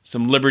 some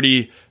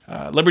liberty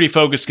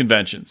focused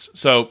conventions.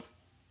 So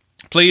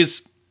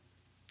please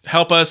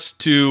help us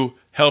to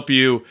help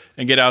you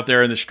and get out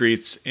there in the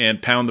streets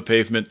and pound the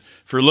pavement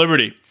for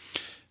liberty.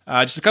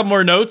 Just a couple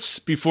more notes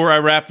before I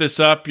wrap this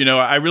up.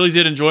 I really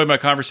did enjoy my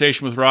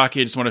conversation with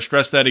Rocky. I just want to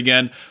stress that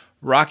again.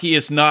 Rocky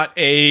is not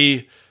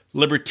a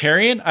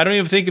libertarian. I don't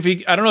know if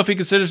he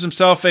considers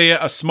himself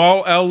a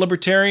small L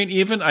libertarian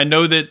even. I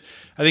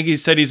think he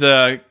said he's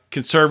a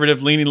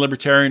conservative leaning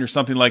libertarian or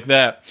something like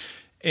that.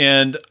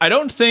 And I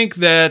don't think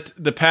that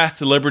the path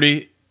to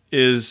liberty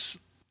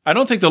I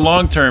don't think the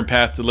long-term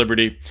path to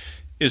liberty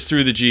is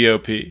through the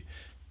GOP.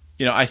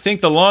 I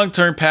think the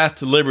long-term path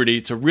to liberty,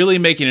 to really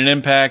making an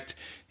impact,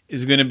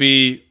 is going to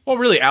be,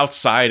 really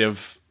outside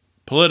of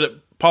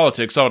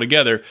politics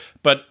altogether.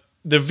 But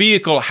the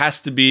vehicle has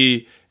to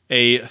be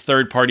a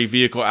third-party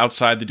vehicle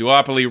outside the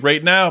duopoly.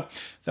 Right now,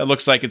 that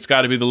looks like it's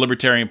got to be the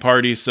Libertarian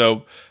Party.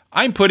 So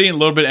I'm putting a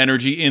little bit of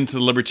energy into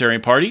the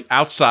Libertarian Party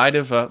outside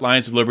of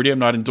Lions of Liberty. I'm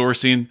not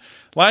endorsing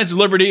Lions of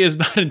Liberty is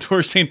not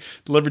endorsing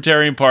the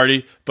Libertarian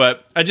Party,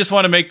 but I just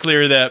want to make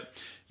clear that,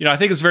 I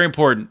think it's very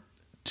important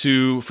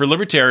for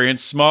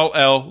libertarians, small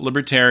L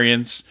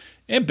libertarians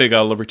and big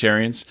L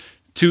libertarians,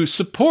 to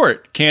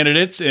support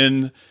candidates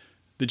in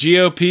the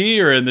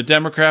GOP or in the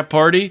Democrat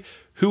Party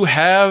who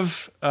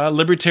have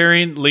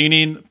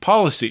libertarian-leaning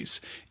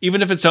policies,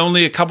 even if it's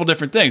only a couple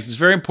different things. It's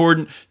very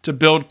important to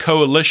build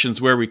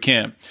coalitions where we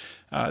can.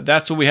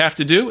 That's what we have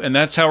to do, and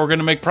that's how we're going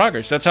to make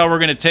progress. That's how we're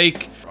going to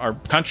take our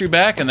country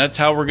back, and that's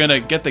how we're going to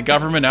get the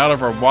government out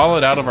of our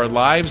wallet, out of our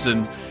lives,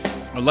 and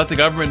let the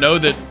government know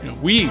that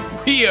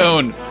we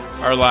own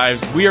our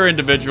lives. We are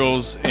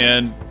individuals,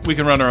 and we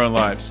can run our own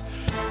lives.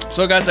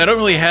 So, guys, I don't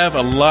really have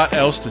a lot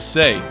else to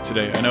say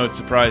today. I know it's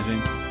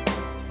surprising.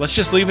 Let's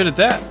just leave it at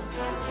that.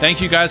 Thank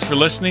you guys for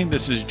listening.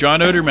 This is John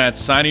Odermatt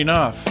signing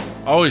off.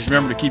 Always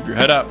remember to keep your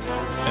head up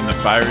and the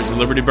fires of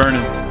liberty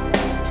burning.